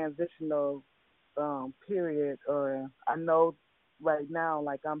that transitional period, or I know right now,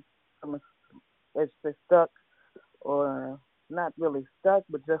 like I'm it's stuck, or not really stuck,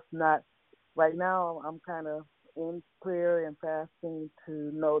 but just not. Right now, I'm kind of in prayer and fasting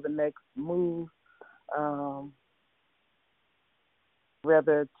to know the next move,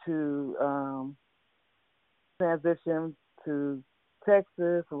 whether to transition to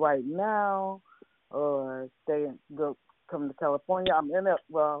Texas right now, or come to California. I'm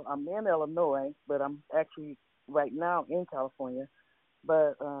in Illinois, but I'm actually right now in California.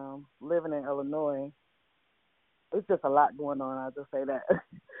 But living in Illinois, it's just a lot going on. I'll just say that.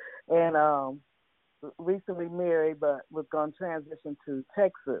 And recently married, but was going to transition to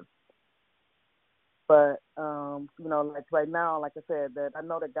Texas. But like right now, like I said, that I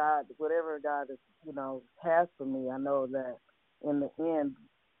know that God, whatever God is, has for me, I know that in the end,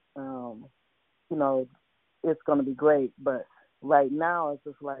 it's going to be great. But right now, it's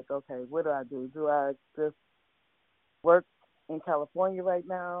just like, okay, what do I do? Do I just work in California right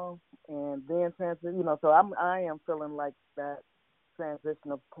now and then transition? So I am feeling like that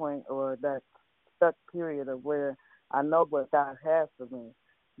transitional point, or that stuck period of where I know what God has for me,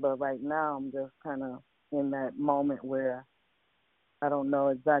 but right now I'm just kind of in that moment where I don't know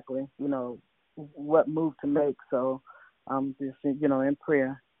exactly, what move to make. So I'm just, in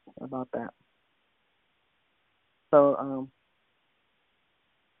prayer about that. So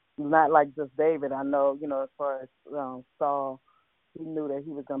not like just David. I know, as far as Saul, he knew that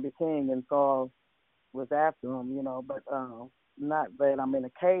he was going to be king, and Saul was after him, but not that I'm in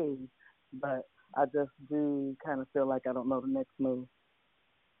a cave, but I just do kind of feel like I don't know the next move.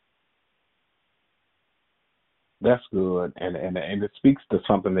 That's good, and it speaks to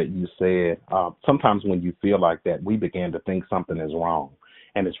something that you said. Sometimes when you feel like that, we begin to think something is wrong,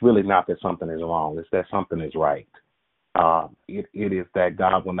 and it's really not that something is wrong. It's that something is right. It is that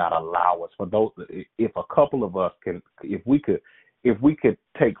God will not allow us. For those, if a couple of us if we could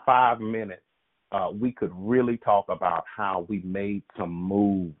take 5 minutes, we could really talk about how we made some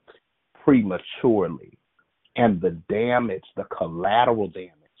moves prematurely, and the damage, the collateral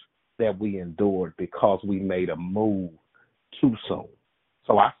damage that we endured because we made a move too soon.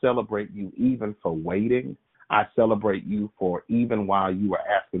 So I celebrate you even for waiting. I celebrate you for even while you are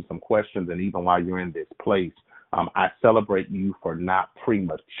asking some questions, and even while you're in this place. I celebrate you for not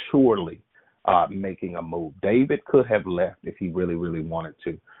prematurely making a move. David could have left if he really, really wanted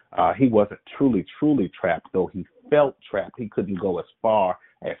to. He wasn't truly, truly trapped, though he felt trapped. He couldn't go as far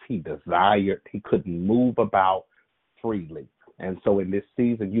as he desired. He couldn't move about freely. And so in this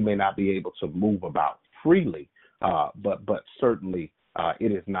season, you may not be able to move about freely, but certainly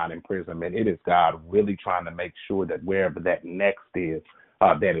it is not imprisonment. It is God really trying to make sure that wherever that next is,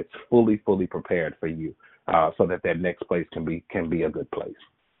 that it's fully prepared for you, so that next place can be a good place.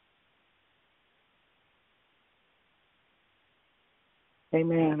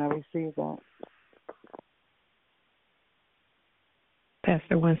 Amen. I receive that.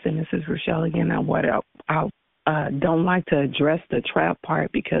 Pastor Winston, this is Rochelle again. I'll don't like to address the trap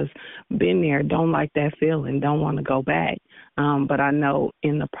part because been there, don't like that feeling, don't want to go back. But I know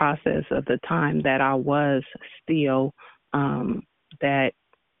in the process of the time that I was still that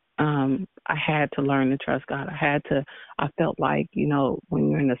I had to learn to trust God. I felt like, when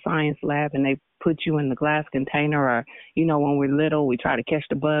you're in the science lab and they put you in the glass container, or, when we're little, we try to catch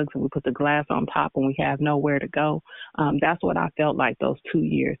the bugs and we put the glass on top and we have nowhere to go. That's what I felt like those 2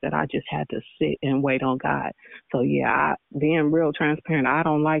 years that I just had to sit and wait on God. So yeah, being real transparent, I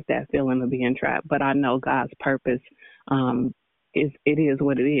don't like that feeling of being trapped, but I know God's purpose, it is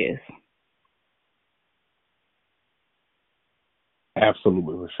what it is.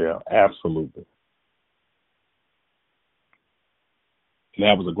 Absolutely, Rochelle. Absolutely. And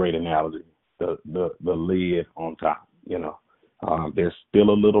that was a great analogy. The lid on top. There's still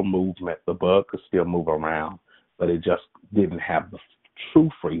a little movement. The bug could still move around, but it just didn't have the true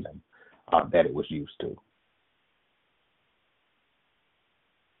freedom that it was used to.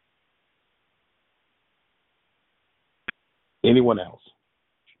 Anyone else?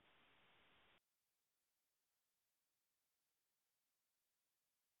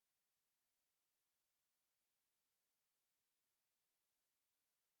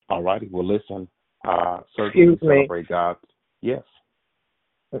 All righty. Well, listen, certainly celebrate God. Yes.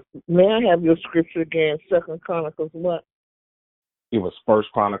 May I have your scripture again? 2 Chronicles what? It was 1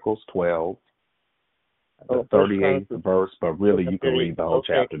 Chronicles 12, the 38th verse, but really you can read the whole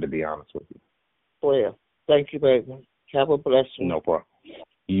chapter, to be honest with you. 12. Thank you, baby. Have a blessing. No problem.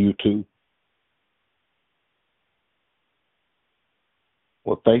 You too.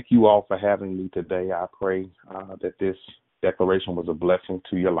 Well, thank you all for having me today. I pray that this declaration was a blessing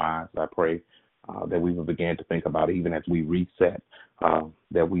to your lives. I pray that we will begin to think about, even as we reset,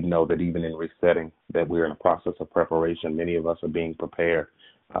 that we know that even in resetting, that we're in a process of preparation. Many of us are being prepared.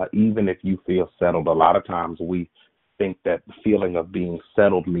 Even if you feel settled, a lot of times we think that the feeling of being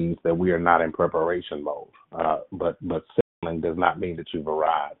settled means that we are not in preparation mode. But settling does not mean that you've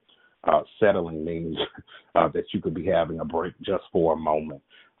arrived. Settling means that you could be having a break just for a moment.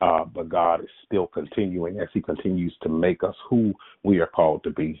 But God is still continuing as he continues to make us who we are called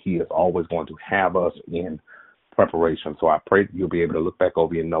to be. He is always going to have us in preparation. So I pray that you'll be able to look back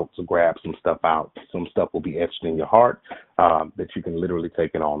over your notes and grab some stuff out. Some stuff will be etched in your heart that you can literally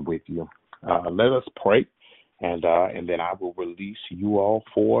take it on with you. Let us pray, and then I will release you all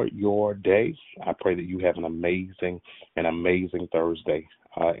for your day. I pray that you have an amazing Thursday,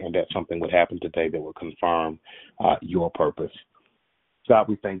 and that something would happen today that will confirm your purpose. God,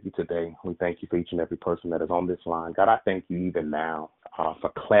 we thank you today. We thank you for each and every person that is on this line. God, I thank you even now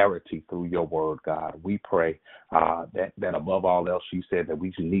for clarity through your word, God. We pray that above all else, you said that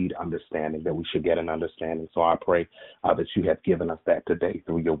we need understanding, that we should get an understanding. So I pray that you have given us that today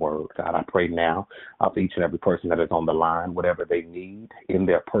through your word, God. I pray now for each and every person that is on the line, whatever they need in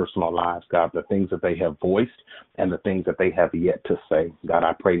their personal lives, God, the things that they have voiced and the things that they have yet to say. God,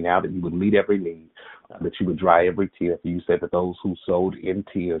 I pray now that you would meet every need, that you would dry every tear. For you said that those who sowed in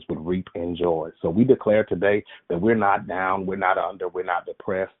tears would reap in joy. So we declare today that we're not down, we're not under, we're not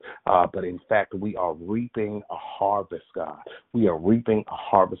depressed, but in fact, we are reaping a harvest, God. We are reaping a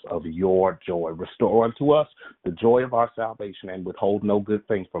harvest of your joy. Restore unto us the joy of our salvation and withhold no good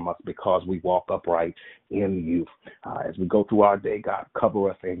thing from us, because we walk upright in you. As we go through our day, God, cover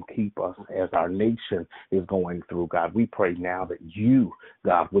us and keep us as our nation is going through, God. We pray now that you,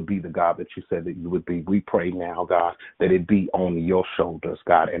 God, would be the God that you said that you would be. We pray now, God, that it be on your shoulders,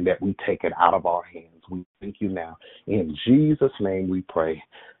 God, and that we take it out of our hands. We thank you now. In Jesus' name we pray.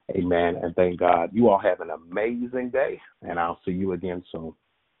 Amen. And thank God. You all have an amazing day, and I'll see you again soon.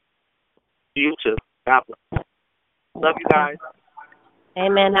 You too. God bless. Love you guys.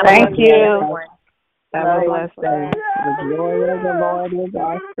 Amen. Thank you. Have a blessed day. The joy of the Lord is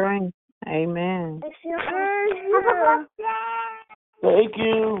our strength. Amen. Thank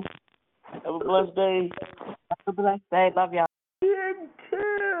you. Have a blessed day. Have a blessed day. Love y'all.